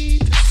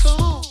Vita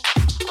song.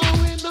 I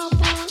went up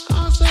and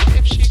asked her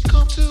if she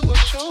come to a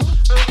show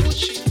and would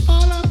she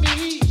follow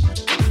me,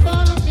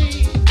 follow me,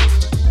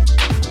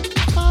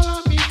 follow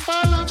me,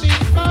 follow me,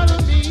 follow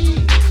me,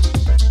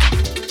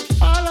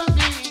 follow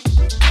me,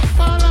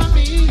 follow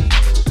me,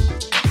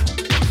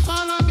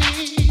 follow me.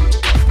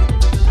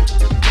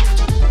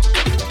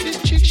 This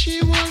chick, she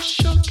was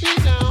shocked.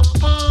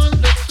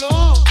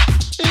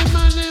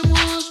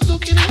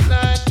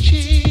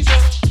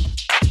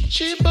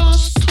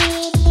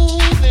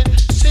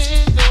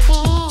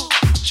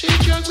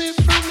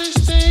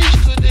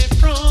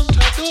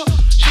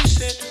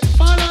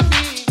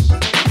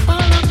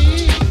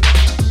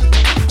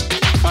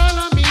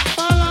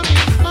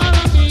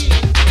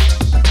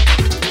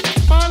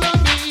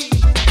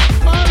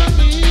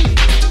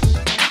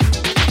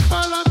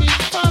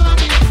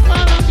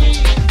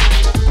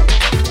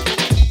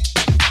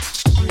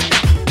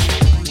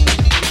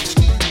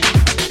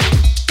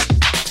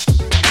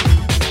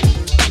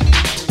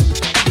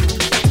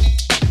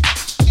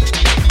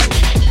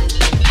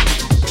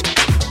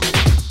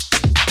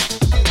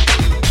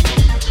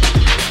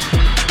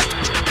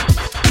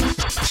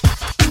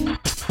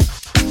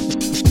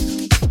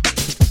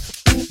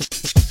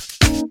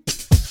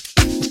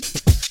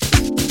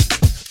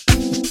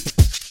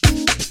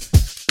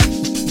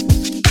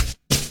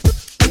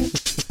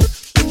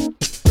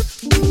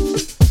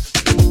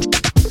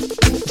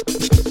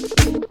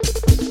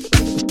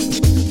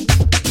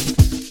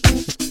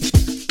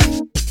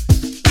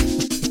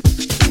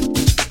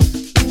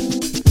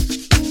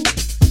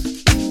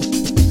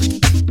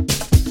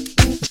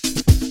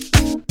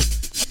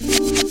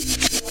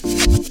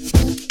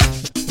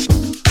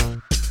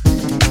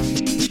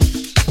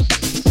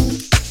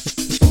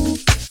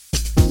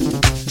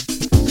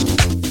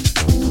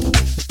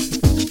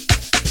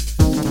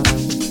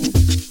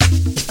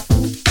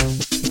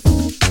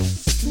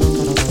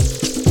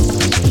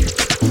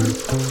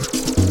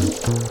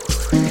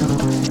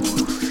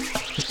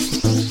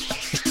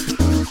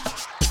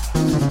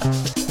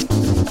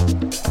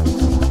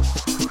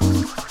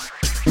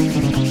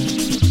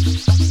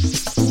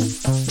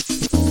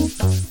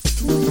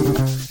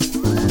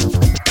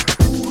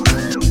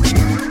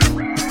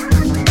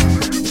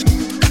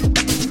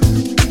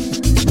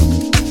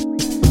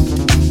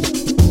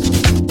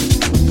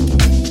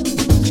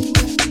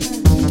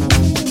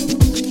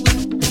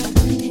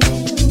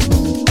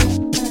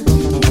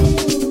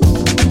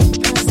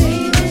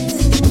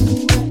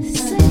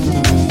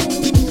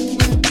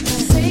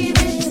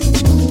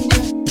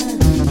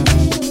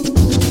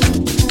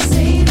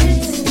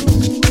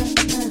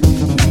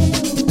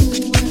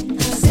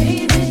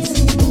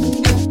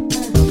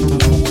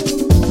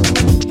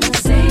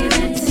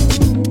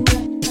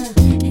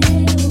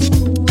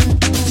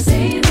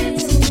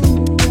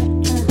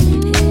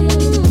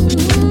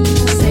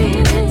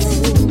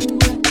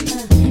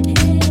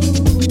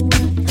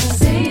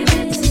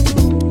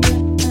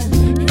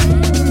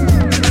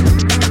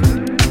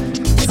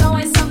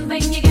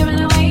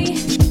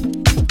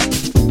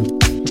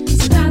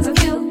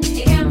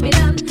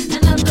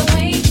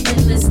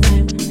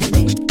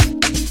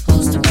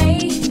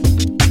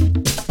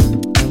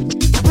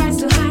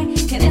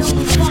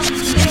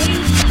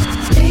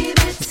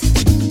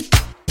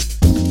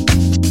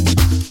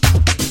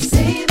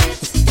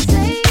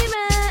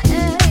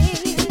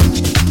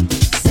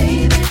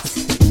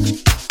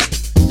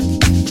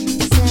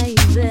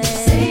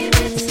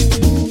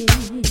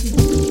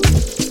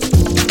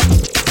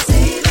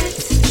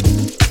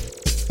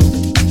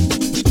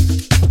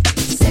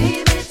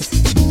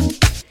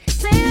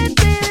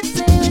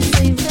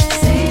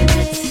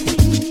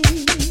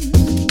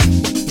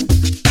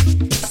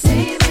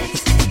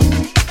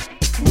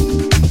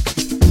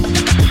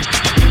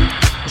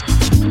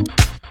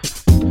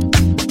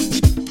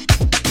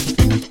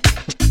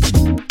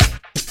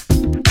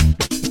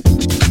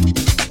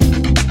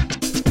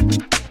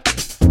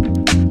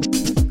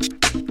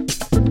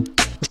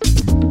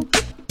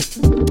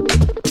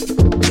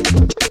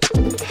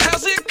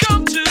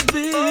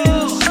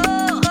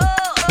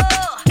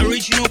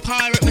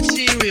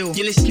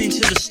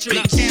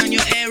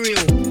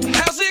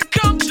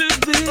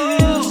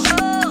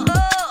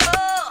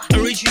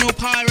 Original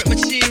pirate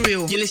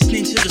material. You're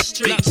listening to the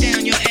streets. Lock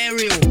down your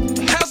aerial.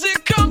 How's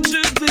it come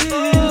to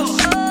this?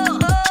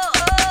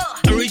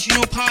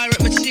 Original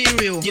pirate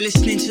material. You're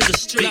listening to the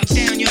streets. Lock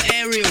down your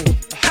aerial.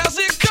 How's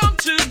it come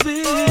to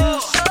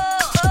this?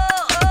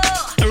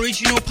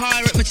 Original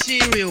pirate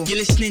material. You're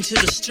listening to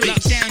the streets.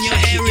 Lock down your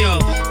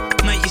aerial.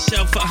 Make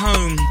yourself at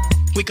home.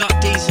 We got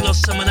diesel or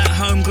some of that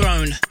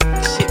homegrown.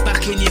 Sit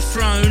back in your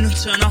throne,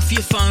 turn off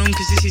your phone,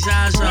 cause this is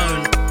our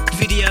zone.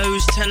 Videos,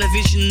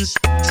 televisions,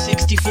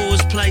 64s,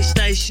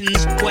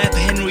 PlayStations, Webb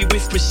Henry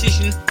with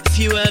precision, a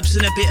few herbs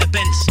and a bit of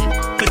Benson.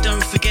 But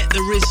don't forget the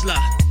Rizzler,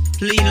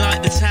 lean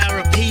like the Tower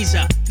of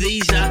Pisa.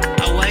 These are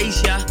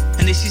Oasia,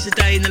 and this is a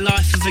day in the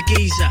life of a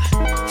geezer.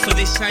 For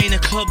this ain't a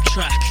club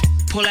track,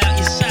 pull out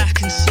your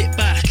sack and sit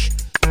back.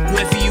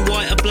 Whether you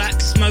white or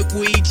black, smoke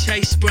weed,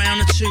 chase brown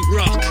or toot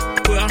rock.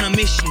 We're on a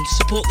mission,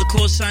 support the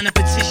cause, sign a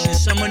petition.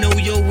 Summon all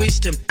your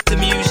wisdom, the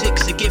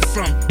music's a gift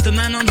from the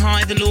man on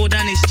high, the Lord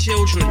and his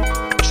children.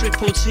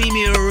 Triple team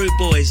here, rude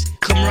boys.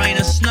 Come rain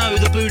or snow,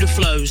 the Buddha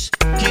flows.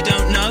 You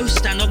don't know?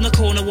 Stand on the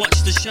corner,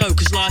 watch the show,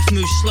 cause life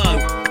moves slow.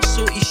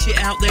 Sort your shit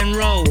out, then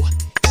roll.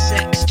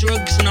 Sex,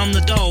 drugs and on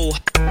the dole.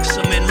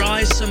 Some men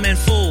rise, some men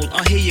fall.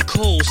 I hear you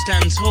call,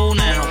 stand tall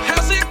now.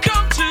 How's it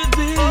come to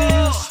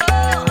this?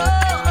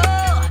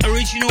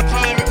 Original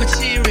pirate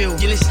material.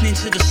 You're listening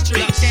to the streets.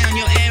 Lock down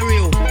your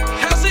aerial.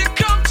 How's it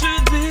come to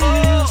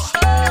this?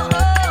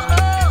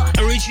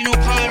 Original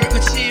pirate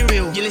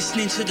material. You're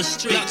listening to the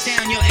streets. Lock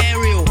down your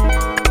aerial.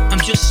 I'm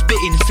just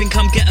spitting. Think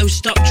I'm ghetto,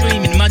 stop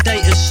dreaming. My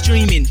data's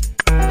streaming.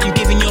 I'm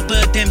giving your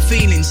bird them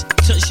feelings.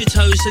 Touch your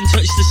toes and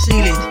touch the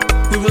ceiling.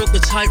 We walk the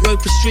tightrope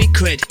of street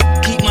cred.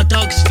 Keep my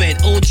dogs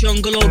fed, all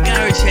jungle or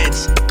garage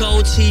heads.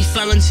 Gold teeth,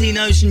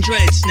 Valentinos and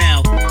dreads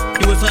now.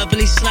 You were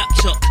verbally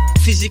slapped up,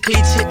 physically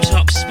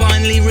tip-top,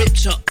 spinally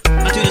ripped up.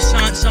 I do the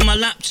science on my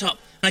laptop,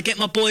 and I get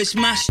my boys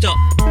mashed up.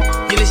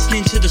 You're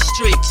listening to the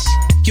streets.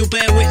 You'll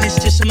bear witness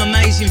to some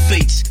amazing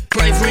feats.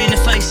 Bravery in the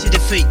face of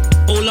defeat.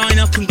 All line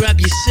up and grab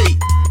your seat.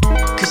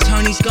 Cause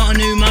Tony's got a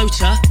new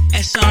motor,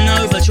 SR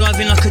Nova,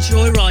 driving like a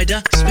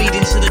joyrider. Speed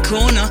into the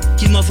corner,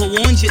 your mother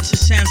warned you it's a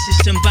sound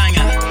system banger.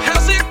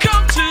 How's it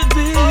come to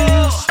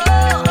this?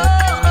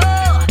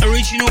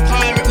 Original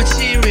pirate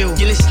material.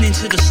 You're listening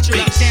to the streets.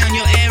 Lock down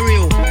your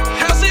aerial.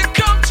 How's it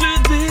come to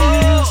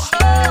this?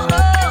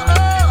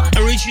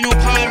 Original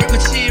pirate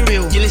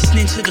material. You're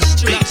listening to the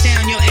streets. Lock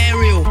down your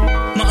aerial.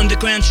 My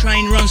underground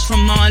train runs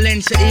from Mile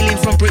End to Ealing,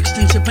 from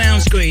Brixton to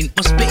Bounds Green.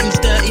 My spitting's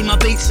dirty, my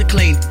beats are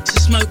clean. So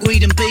smoke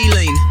weed and be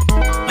lean.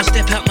 I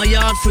step out my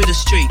yard through the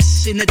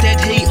streets. In the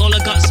dead heat, all I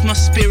got's my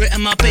spirit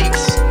and my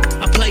beats.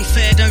 I play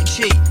fair, don't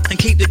cheat, and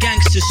keep the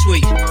gangsters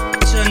sweet.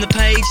 Turn the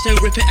page,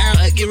 don't rip it out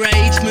at your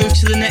age. Move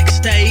to the next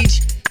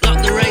stage.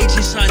 Lock the rage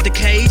inside the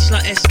cage.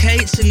 Like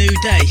SK, it's a new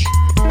day.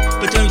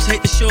 But don't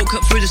take the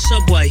shortcut through the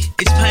subway.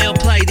 It's pay or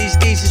play, these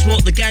geezers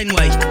walk the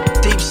gangway.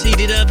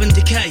 Deep-seated urban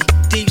decay.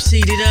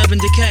 Deep-seated urban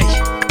decay.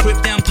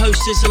 Rip down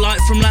posters alike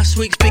from last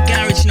week's big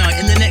garage night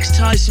and the next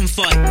Tyson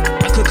fight.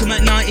 I cook them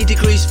at 90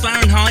 degrees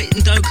Fahrenheit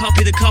and don't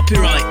copy the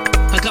copyright.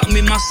 I got them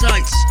in my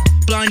sights.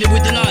 Blind them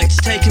with the lights,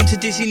 take them to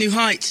dizzy new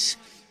heights.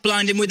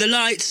 Blind them with the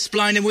lights,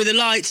 blind them with the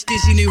lights,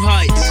 dizzy new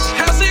heights.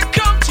 How's it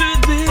come to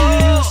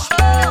this?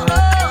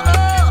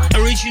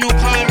 Original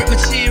pirate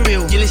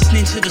material. You're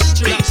listening to the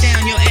streets. Lock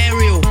down your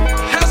aerial.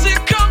 How's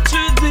it come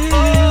to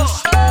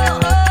this?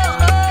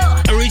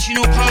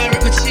 Original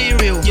pirate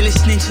material. You're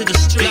listening to the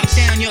streets. Lock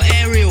down your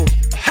aerial.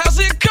 How's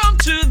it come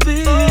to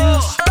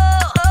this?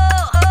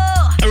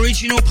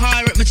 Original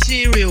pirate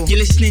material. You're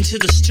listening to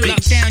the streets.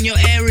 Lock down your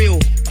aerial.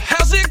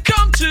 How's it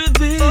come to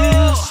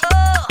this?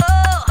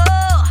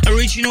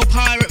 Original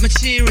pirate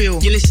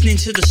material. You're listening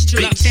to the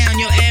streets. Lock down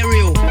your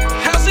aerial.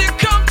 How's it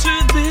come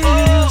to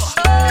this?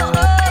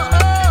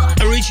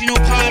 Original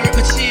pirate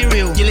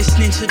material. You're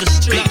listening to the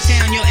streets. Lock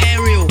down your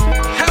aerial.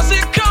 How's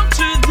it come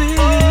to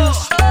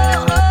this?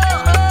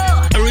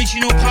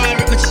 Original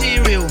pirate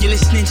material. You're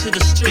listening to the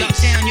streets. Lock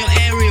down your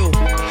aerial.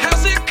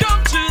 How's it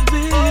come to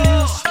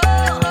this?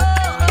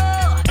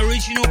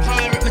 Original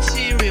pirate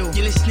material.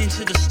 You're listening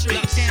to the streets.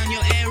 Lock down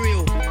your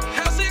aerial.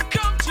 How's it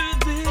come to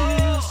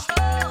this?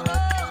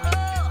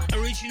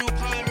 Original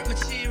pirate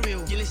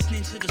material. You're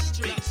listening to the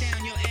streets. Lock down